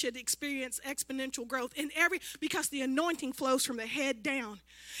 everybody should experience exponential growth. Because the anointing flows from the head down.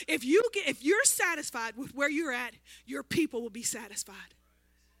 If you're satisfied with where you're at, your people will be satisfied.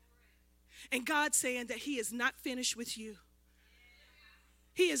 And God's saying that he is not finished with you.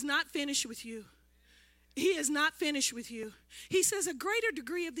 He is not finished with you. He is not finished with you. He says a greater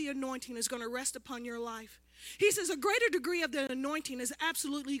degree of the anointing is going to rest upon your life. He says a greater degree of the anointing is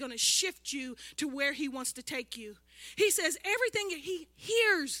absolutely going to shift you to where he wants to take you. He says everything, he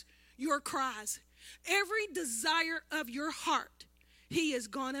hears your cries. Every desire of your heart, he is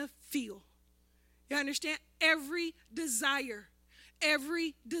going to feel. You understand? Every desire.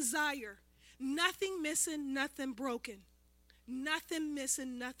 Every desire. Nothing missing, nothing broken. Nothing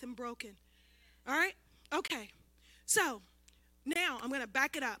missing, nothing broken. All right? Okay. So, now I'm going to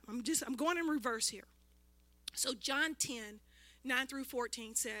back it up. I'm going in reverse here. So, John 10, 9 through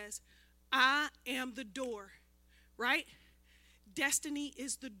 14 says, I am the door, right? Destiny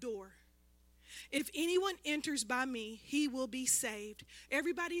is the door. If anyone enters by me, he will be saved.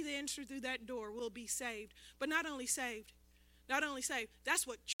 Everybody that enters through that door will be saved. But not only saved, that's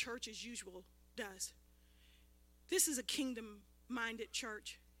what church as usual does. This is a kingdom-minded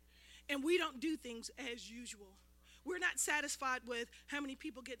church, and we don't do things as usual. We're not satisfied with how many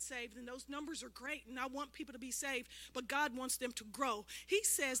people get saved, and those numbers are great, and I want people to be saved, but God wants them to grow. He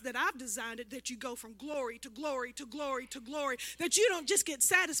says that I've designed it that you go from glory to glory to glory to glory, that you don't just get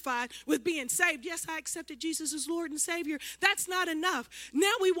satisfied with being saved. Yes, I accepted Jesus as Lord and Savior. That's not enough.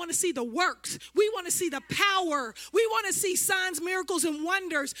 Now we want to see the works. We want to see the power. We want to see signs, miracles, and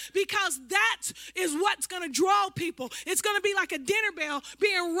wonders, because that is what's going to draw people. It's going to be like a dinner bell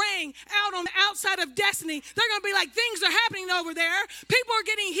being rang out on the outside of Destiny. They're going to be like, things are happening over there. People are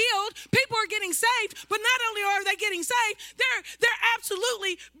getting healed. People are getting saved. But not only are they getting saved, they're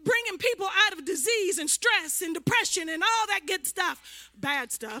absolutely bringing people out of disease and stress and depression and all that good stuff.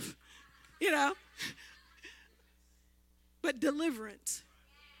 Bad stuff, you know. But deliverance.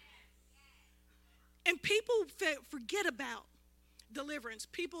 And people forget about deliverance.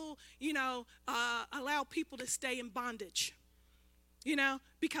 People, allow people to stay in bondage,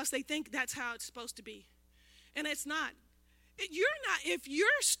 because they think that's how it's supposed to be. And it's not. If you're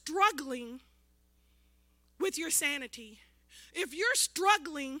struggling with your sanity, if you're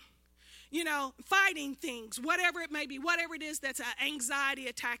struggling, fighting things, whatever it may be, whatever it is that's anxiety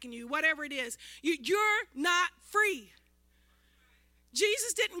attacking you, whatever it is, you're not free.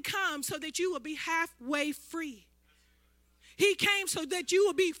 Jesus didn't come so that you would be halfway free. He came so that you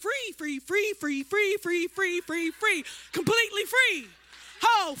will be free, completely free,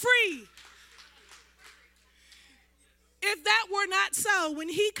 whole, free. If that were not so, when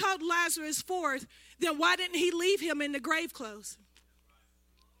he called Lazarus forth, then why didn't he leave him in the grave clothes?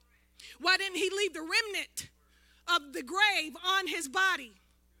 Why didn't he leave the remnant of the grave on his body?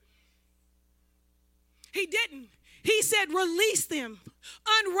 He didn't. He said, release them,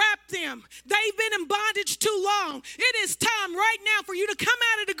 unwrap them. They've been in bondage too long. It is time right now for you to come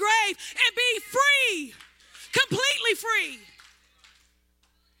out of the grave and be free, completely free,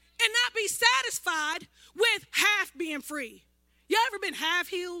 and not be satisfied with half being free. You ever been half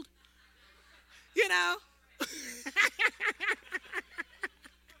healed?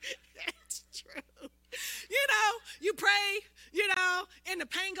 That's true. You pray, and the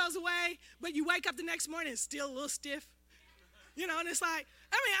pain goes away, but you wake up the next morning and it's still a little stiff. And it's like,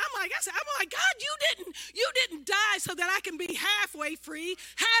 I'm like, God, you didn't die so that I can be halfway free,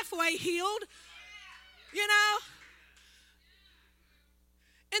 halfway healed,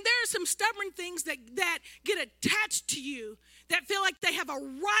 And there are some stubborn things that get attached to you that feel like they have a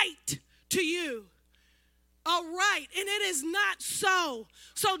right to you. A right. And it is not so.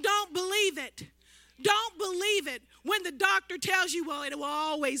 So don't believe it. Don't believe it when the doctor tells you, well, it will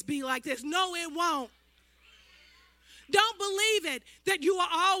always be like this. No, it won't. Don't believe it that you will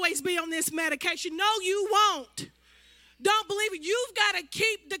always be on this medication. No, you won't. Don't believe it. You've got to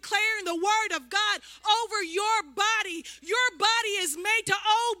keep declaring the word of God over your body. Your body is made to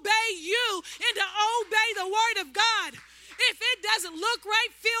obey you and to obey the word of God. If it doesn't look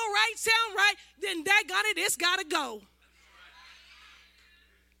right, feel right, sound right, then daggone it, it's got to go.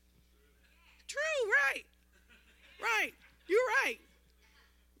 True, right. Right. You're right.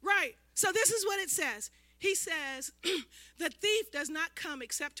 Right. So this is what it says. He says, the thief does not come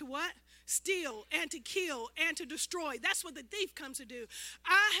except to what? Steal and to kill and to destroy. That's what the thief comes to do.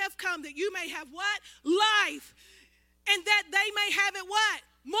 I have come that you may have what? Life. And that they may have it what?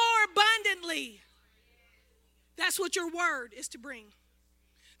 More abundantly. That's what your word is to bring.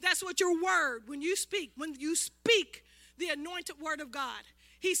 That's what your word, when you speak the anointed word of God,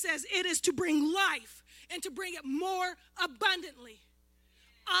 he says it is to bring life and to bring it more abundantly.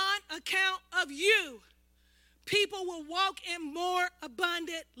 On account of you, people will walk in more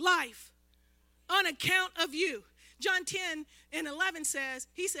abundant life. On account of you. John 10:11 says,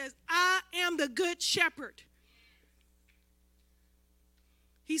 he says, I am the good shepherd.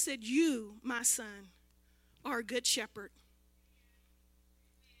 He said, you, my son, are a good shepherd.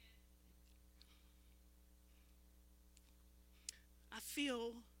 I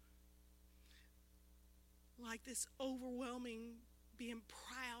feel like this overwhelming being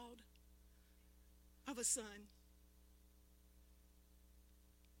proud of a son.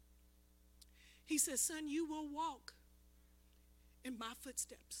 He says, son, you will walk in my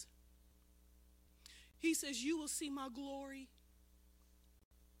footsteps. He says, you will see my glory.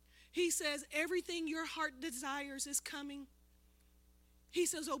 He says, everything your heart desires is coming. He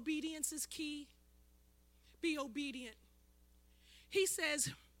says, obedience is key. Be obedient. He says,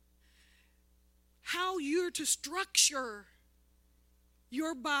 how you're to structure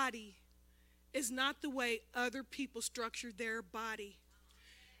your body is not the way other people structure their body.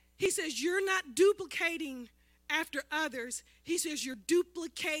 He says, you're not duplicating after others. He says, you're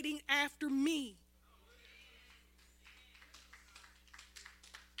duplicating after me.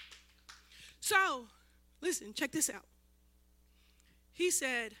 So, listen, check this out. He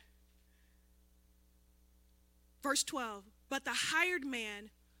said, verse 12, but the hired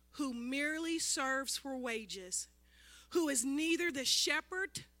man who merely serves for wages, who is neither the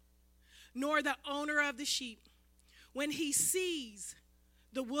shepherd nor the owner of the sheep, when he sees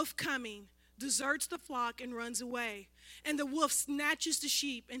the wolf coming, deserts the flock and runs away, and the wolf snatches the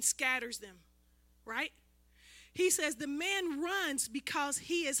sheep and scatters them, right? He says the man runs because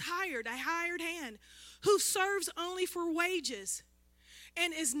he is hired, a hired hand, who serves only for wages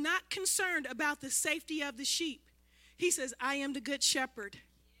and is not concerned about the safety of the sheep. He says, I am the good shepherd.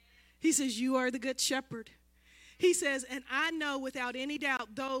 He says, you are the good shepherd. He says, and I know without any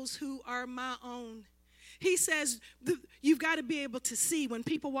doubt those who are my own. He says, you've got to be able to see. When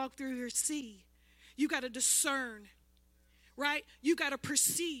people walk through here, see. You got to discern, right? You got to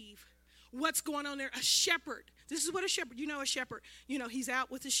perceive what's going on there. A shepherd. This is what a shepherd, a shepherd, he's out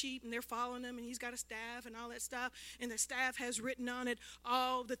with the sheep and they're following him and he's got a staff and all that stuff. And the staff has written on it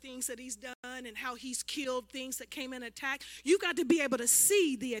all the things that he's done and how he's killed things that came in attack. You got to be able to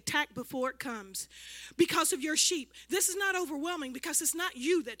see the attack before it comes because of your sheep. This is not overwhelming because it's not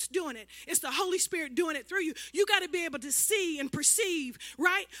you that's doing it. It's the Holy Spirit doing it through you. You got to be able to see and perceive,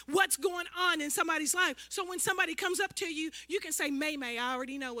 right, what's going on in somebody's life. So when somebody comes up to you, you can say, May, I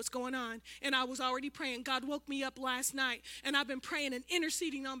already know what's going on. And I was already praying. God woke me up last night and I've been praying and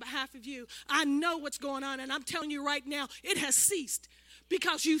interceding on behalf of you. I know what's going on and I'm telling you right now, it has ceased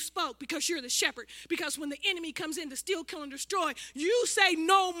because you spoke, because you're the shepherd. Because when the enemy comes in to steal, kill, and destroy, you say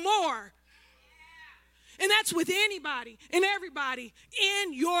no more. And that's with anybody and everybody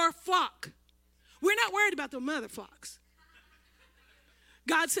in your flock. We're not worried about the mother flocks.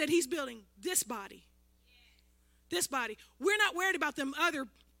 God said he's building this body. This body. We're not worried about them other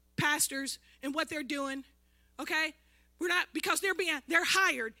pastors and what they're doing. Okay? We're not, because they're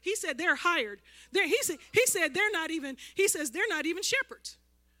hired. He said they're hired. He said they're not even shepherds.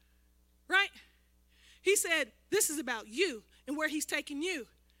 Right? He said this is about you and where he's taking you.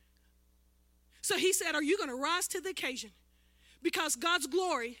 So he said, are you going to rise to the occasion? Because God's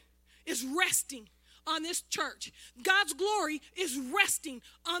glory is resting on this church. God's glory is resting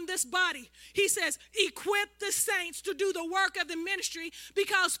on this body. He says, equip the saints to do the work of the ministry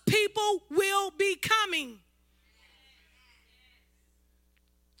because people will be coming.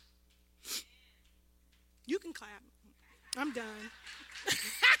 You can clap. I'm done.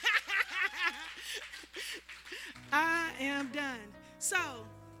 I am done. So,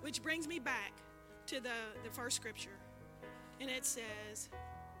 which brings me back to the first scripture. And it says,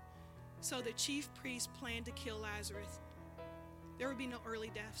 so the chief priest planned to kill Lazarus. There would be no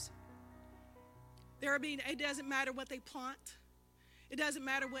early deaths. It doesn't matter what they plot. It doesn't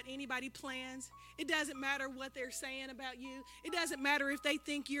matter what anybody plans. It doesn't matter what they're saying about you. It doesn't matter if they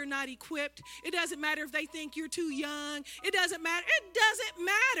think you're not equipped. It doesn't matter if they think you're too young. It doesn't matter. It doesn't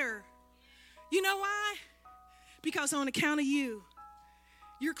matter. You know why? Because on account of you,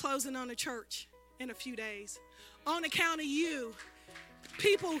 you're closing on a church in a few days. On account of you,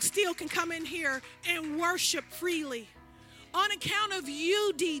 people still can come in here and worship freely. On account of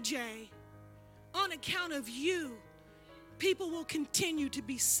you, DJ, on account of you, people will continue to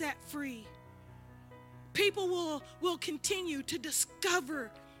be set free. People will continue to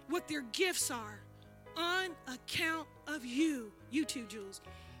discover what their gifts are on account of you. You too, Jules.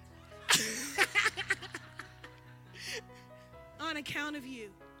 On account of you.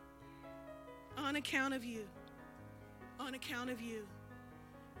 On account of you. On account of you.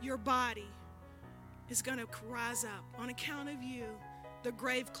 Your body is going to rise up. On account of you, the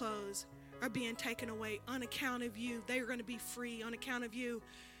grave clothes are being taken away. On account of you, they are going to be free. On account of you,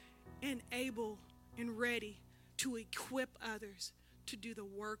 and able and ready to equip others to do the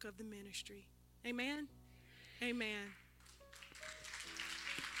work of the ministry. Amen? Amen.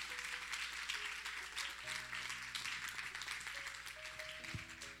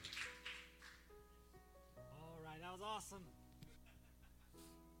 All right, that was awesome.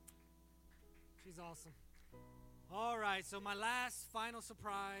 She's awesome. All right, so my last final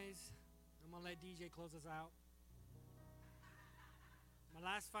surprise, I'm going to let DJ close us out. My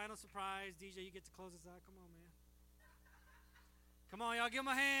last final surprise, DJ, you get to close us out. Come on, man. Come on, y'all, give him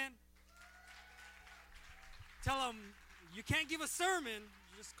a hand. Tell him you can't give a sermon,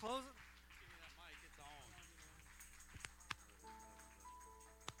 just close it. Give me that mic, it's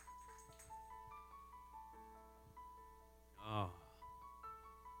on. Oh.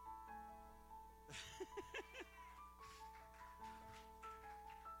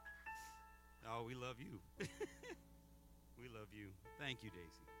 Oh, we love you. We love you. Thank you,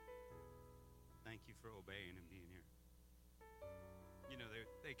 Daisy. Thank you for obeying and being here. You know,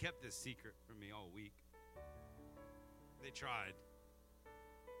 they kept this secret from me all week. They tried.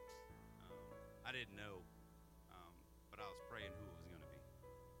 I didn't know, but I was praying who it was going to be.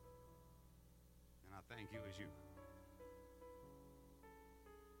 And I thank you as you.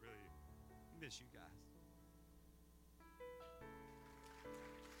 Really miss you guys.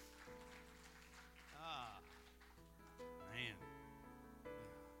 Man.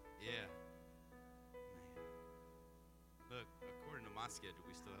 Yeah. Man. Look, according to my schedule,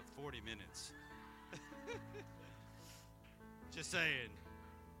 we still have 40 minutes. Just saying.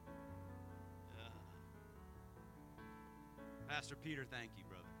 Pastor Peter, thank you,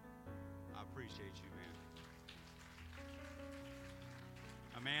 brother. I appreciate you, man.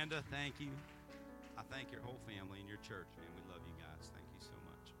 Amanda, thank you. I thank your whole family and your church, man. We love you guys. Thank you so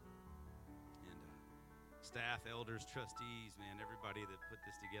much. And staff, elders, trustees, man, everybody that put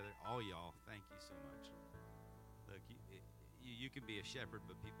this together, all y'all, thank you so much. Look, you can be a shepherd,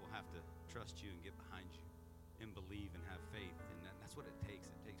 but people have to trust you and get behind you and believe and have faith. And that's what it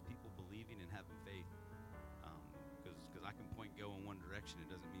takes. It takes people believing and having faith. Because I can point go in one direction, it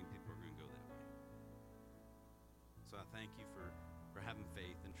doesn't mean people are going to go that way. So I thank you for having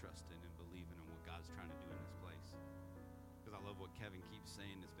faith and trusting and believing in what God's trying to do in this place. Because I love what Kevin keeps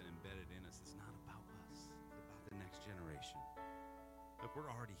saying that's been embedded in us. It's not about us. It's about the next generation. Look, we're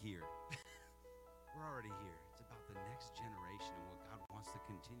already here. We're already here. It's about the next generation and what God wants to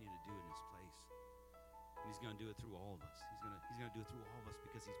continue to do in this place. And he's going to do it through all of us. He's going to do it through all of us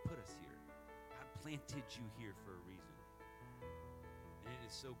because he's put us here. God planted you here for a reason. And it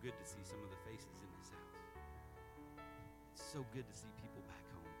is so good to see some of the faces in this house. It's so good to see people back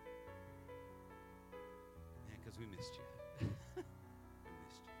home. Man, because we missed you. We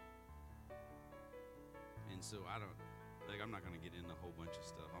missed you. And so I'm not going to get into a whole bunch of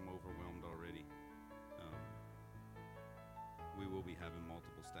stuff. I'm overwhelmed already. We will be having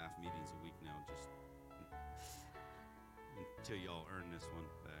multiple staff meetings a week now, just until y'all earn this one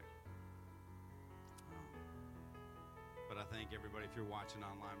back. But I thank everybody. If you're watching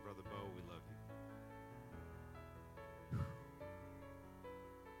online, Brother Bo, we love you. You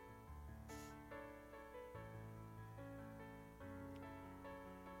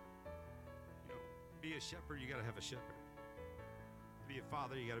know, be a shepherd, you got to have a shepherd. Be a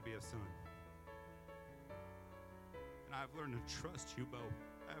father, you got to be a son. And I've learned to trust you, Bo.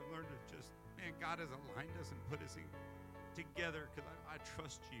 I've learned to just, man, God has aligned us and put us together because I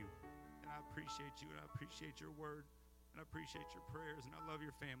trust you. And I appreciate you, and I appreciate your word. And I appreciate your prayers, and I love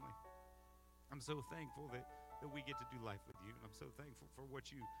your family. I'm so thankful that we get to do life with you. And I'm so thankful for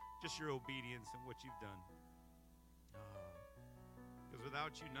just your obedience and what you've done. Because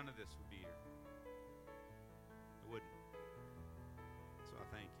without you, none of this would be here. It wouldn't. So I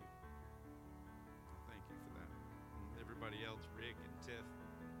thank you. I thank you for that. And everybody else, Rick and Tiff,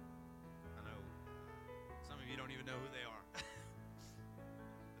 I know some of you don't even know who they are.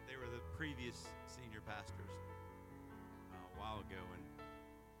 But they were the previous senior pastors a while ago, and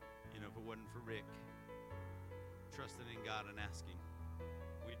You know, if it wasn't for Rick trusting in God and asking,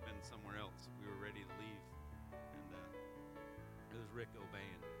 we'd been somewhere else. We were ready to leave. And it was Rick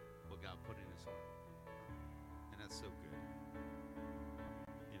obeying what God put in his heart. And that's so good.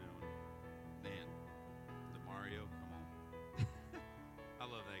 You know, man, DeMario, come on. I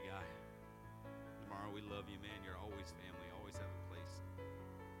love that guy. DeMario, we love you, man. You're always family. Always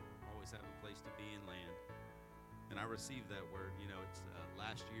have a place to be and land. And I received that word. You know, it's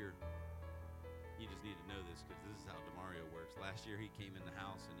last year. You just need to know this because this is how DeMario works. Last year he came in the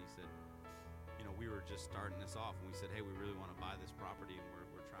house and he said, you know, we were just starting this off and we said, hey, we really want to buy this property and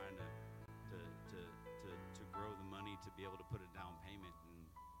we're trying to grow the money to be able to put a down payment.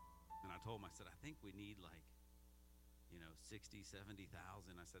 And I told him, I said, I think we need like, you know, 60, 70,000.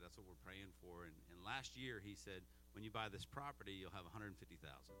 I said, that's what we're praying for. And last year he said, when you buy this property, you'll have 150,000.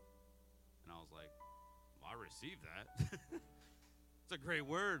 And I was like, well, I received that. It's a great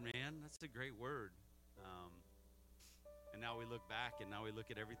word, man. That's a great word. And now we look back and now we look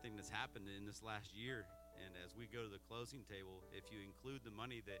at everything that's happened in this last year. And as we go to the closing table, if you include the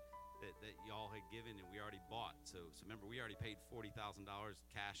money that y'all had given and we already bought. So remember, we already paid $40,000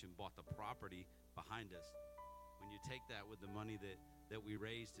 cash and bought the property behind us. When you take that with the money that we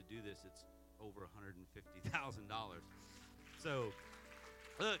raised to do this, it's over $150,000. So,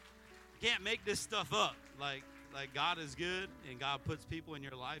 look, you can't make this stuff up. Like God is good, and God puts people in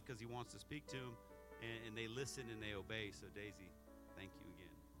your life because he wants to speak to them, and they listen and they obey. So, Daisy, thank you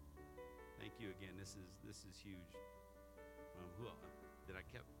again. Thank you again. This is huge. Who else? Did I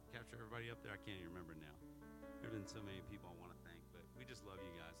capture everybody up there? I can't even remember now. There have been so many people I want to thank, but we just love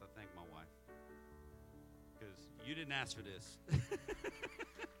you guys. I thank my wife because you didn't ask for this.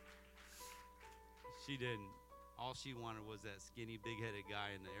 She didn't. All she wanted was that skinny, big-headed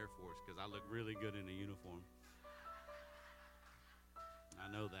guy in the Air Force because I look really good in a uniform. I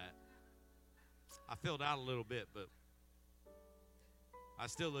know that. I filled out a little bit, but I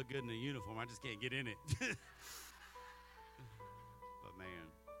still look good in a uniform. I just can't get in it. But, man.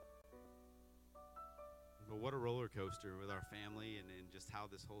 But what a roller coaster with our family and just how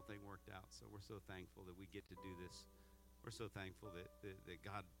this whole thing worked out. So we're so thankful that we get to do this. We're so thankful that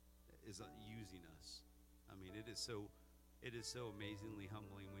God is using us. I mean, it is so amazingly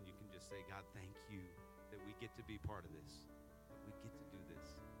humbling when you can just say, God, thank you that we get to be part of this, that we get to do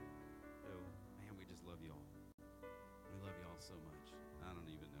this. So, man, we just love y'all. We love y'all so much. I don't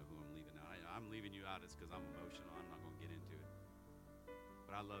even know who I'm leaving out. I'm leaving you out. It's because I'm emotional. I'm not going to get into it.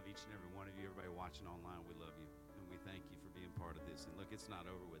 But I love each and every one of you. Everybody watching online, we love you. And we thank you for being part of this. And look, it's not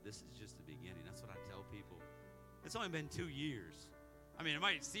over with. This is just the beginning. That's what I tell people. It's only been 2 years. I mean, it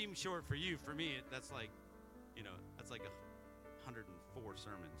might seem short for you. For me, that's like, you know, that's like 104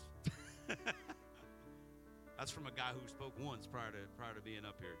 sermons. That's from a guy who spoke once prior to being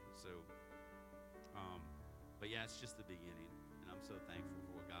up here. So, but yeah, it's just the beginning, and I'm so thankful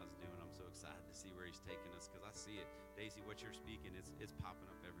for what God's doing. I'm so excited to see where He's taking us because I see it, Daisy. What you're speaking, it's popping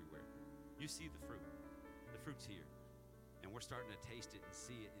up everywhere. You see the fruit. The fruit's here, and we're starting to taste it and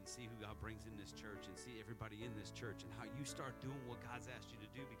see who God brings in this church, and see everybody in this church, and how you start doing what God's asked you to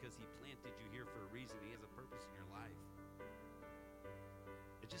do because He planted you here for a reason. He has a purpose in your life.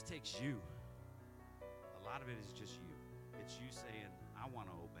 It just takes you. A lot of it is just you. It's you saying, I want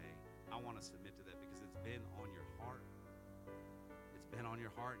to obey. I want to submit to that because it's been on your heart. It's been on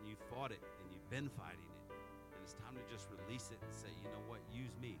your heart and you fought it and you've been fighting it. And it's time to just release it and say, you know what,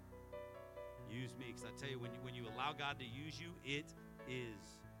 use me. Use me. Because I tell you, when you allow God to use you, it is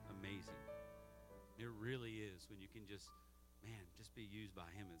amazing. It really is. When you can just be used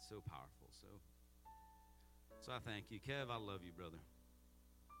by Him. It's so powerful. So I thank you. Kev, I love you, brother.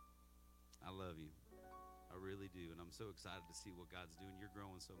 I love you. I really do. And I'm so excited to see what God's doing. You're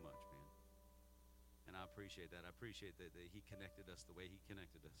growing so much, man. And I appreciate that. I appreciate that He connected us the way He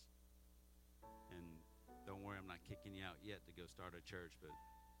connected us. And don't worry, I'm not kicking you out yet to go start a church, but,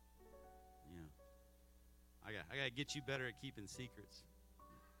 you know, I got to get you better at keeping secrets.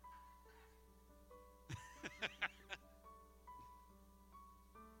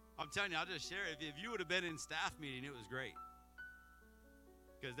 I'm telling you, I'll just share it. If you would have been in staff meeting, it was great.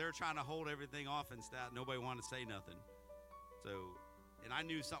 Because they're trying to hold everything off in staff. Nobody wanted to say nothing. So, and I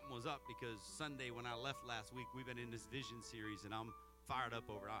knew something was up because Sunday when I left last week, we've been in this vision series, and I'm fired up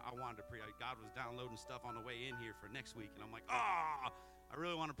over it. I wanted to preach. God was downloading stuff on the way in here for next week, and I'm like, I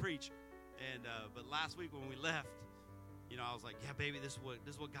really want to preach. And but last week when we left, you know, I was like, yeah, baby, this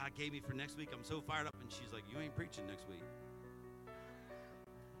is what God gave me for next week. I'm so fired up. And she's like, you ain't preaching next week.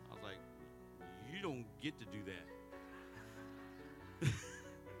 I was like, you don't get to do that.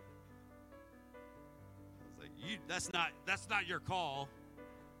 That's not your call.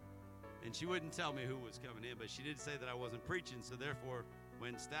 And she wouldn't tell me who was coming in, but she did say that I wasn't preaching. So therefore,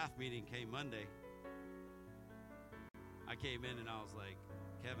 when staff meeting came Monday, I came in and I was like,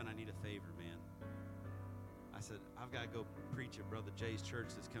 Kevin, I need a favor, man. I said, I've got to go preach at Brother Jay's church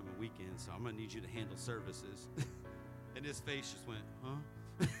this coming weekend, so I'm going to need you to handle services. And his face just went, huh?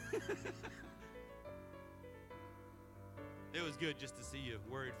 It was good just to see you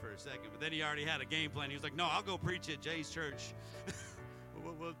worried for a second. But then he already had a game plan. He was like, no, I'll go preach at Jay's church.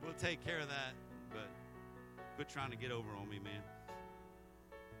 We'll take care of that. But quit trying to get over on me, man.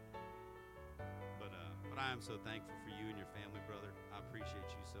 But I am so thankful for you and your family, brother. I appreciate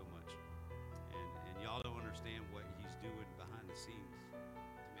you so much. And y'all don't understand what he's doing behind the scenes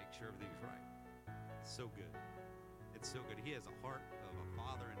to make sure everything's right. It's so good. It's so good. He has a heart of a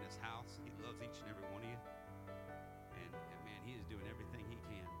father in this house. He loves each and every one of you. And man, he is doing everything he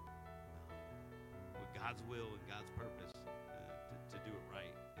can with God's will and God's purpose to do it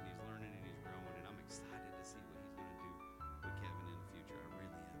right. And he's learning and he's growing. And I'm excited to see what he's going to do with Kevin in the future. I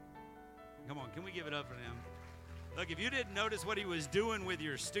really am. Come on, can we give it up for him? Look, if you didn't notice what he was doing with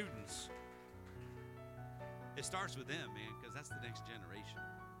your students, it starts with them, man, because that's the next generation.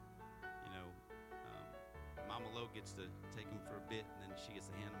 You know, Mama Lo gets to take them for a bit, and then she gets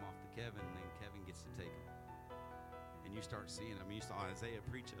to hand them off to Kevin, and then Kevin gets to take them. And you start seeing, I mean, you saw Isaiah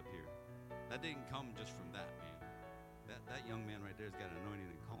preach up here. That didn't come just from that, man. That young man right there has got an anointing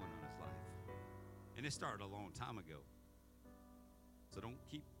and calling on his life. And it started a long time ago. So don't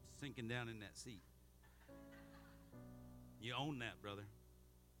keep sinking down in that seat. You own that, brother.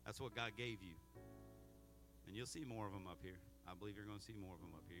 That's what God gave you. And you'll see more of them up here. I believe you're going to see more of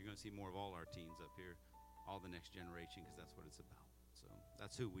them up here. You're going to see more of all our teens up here, all the next generation, because that's what it's about. So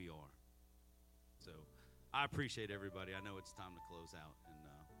that's who we are. So I appreciate everybody. I know it's time to close out, and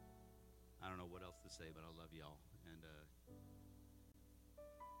I don't know what else to say, but I love y'all. And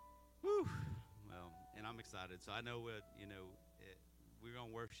and I'm excited. So I know we're going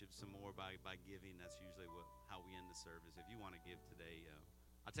to worship some more by giving. That's usually how we end the service. If you want to give today,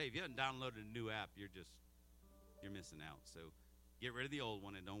 I'll tell you, if you haven't downloaded a new app, you're missing out. So get rid of the old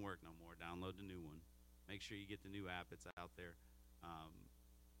one. It don't work no more. Download the new one. Make sure you get the new app. It's out there.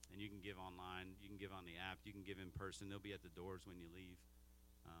 And you can give online. You can give on the app. You can give in person. They'll be at the doors when you leave.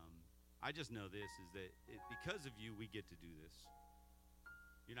 I just know this is that because of you, we get to do this.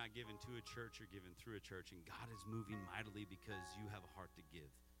 You're not giving to a church. You're giving through a church. And God is moving mightily because you have a heart to give,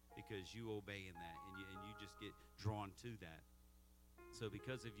 because you obey in that, and you just get drawn to that. So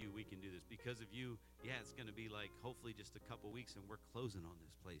because of you, we can do this. Because of you, it's going to be like hopefully just a couple weeks, and we're closing on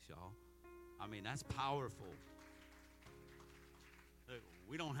this place, y'all. I mean, that's powerful.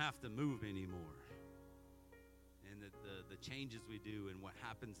 We don't have to move anymore. And the changes we do and what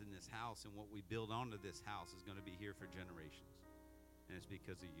happens in this house and what we build onto this house is going to be here for generations. And it's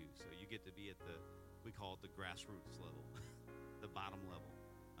because of you. So you get to be at we call it the grassroots level, the bottom level,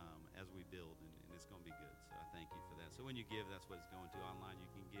 as we build, and it's going to be good. So I thank you for that. So when you give, that's what it's going to. Online,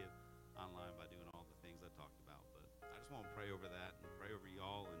 you can give online by doing all the things I talked about. But I just want to pray over that and pray over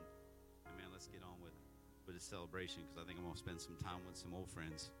y'all, and man, let's get on with this celebration, because I think I'm going to spend some time with some old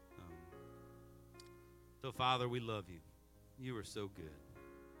friends. So Father, we love you. You are so good.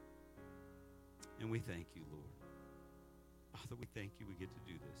 And we thank you, Lord. Father, we thank you we get to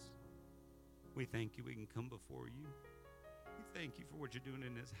do this. We thank you we can come before you. We thank you for what you're doing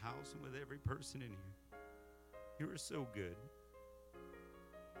in this house and with every person in here. You are so good.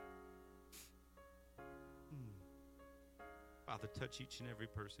 Father, touch each and every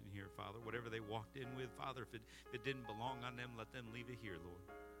person here, Father. Whatever they walked in with, Father, if it didn't belong on them, let them leave it here, Lord.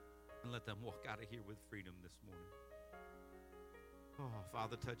 And let them walk out of here with freedom this morning. Oh,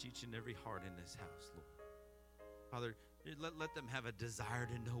 Father, touch each and every heart in this house, Lord. Father, let them have a desire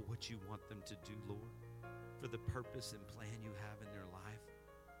to know what you want them to do, Lord, for the purpose and plan you have in their life.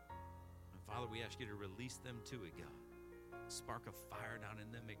 And Father, we ask you to release them to it, God. Spark a fire down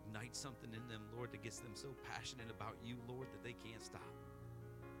in them, ignite something in them, Lord, that gets them so passionate about you, Lord, that they can't stop.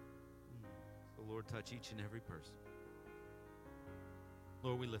 So, Lord, touch each and every person.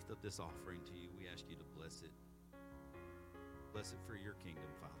 Lord, we lift up this offering to you. We ask you to bless it. Bless it for your kingdom,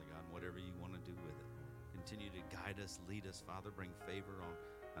 Father God, and whatever you want to do with it, Lord. Continue to guide us, lead us, Father. Bring favor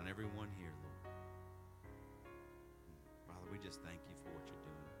on everyone here, Lord. Father, we just thank you for what you're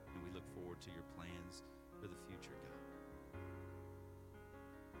doing, and we look forward to your plans for the future, God.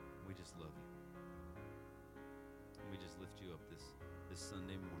 We just love you. And we just lift you up this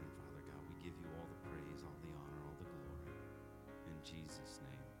Sunday morning, Father God. We give you all the praise, all the honor, all the glory. In Jesus'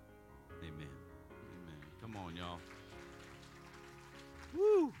 name, amen. Amen. Come on, y'all.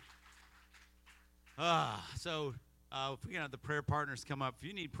 Woo! So If we can have the prayer partners come up. If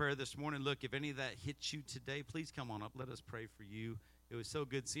you need prayer this morning, look, if any of that hits you today, please come on up. Let us pray for you. It was so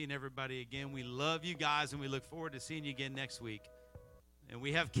good seeing everybody again. We love you guys, and we look forward to seeing you again next week. And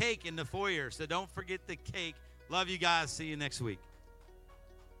we have cake in the foyer, so don't forget the cake. Love you guys. See you next week.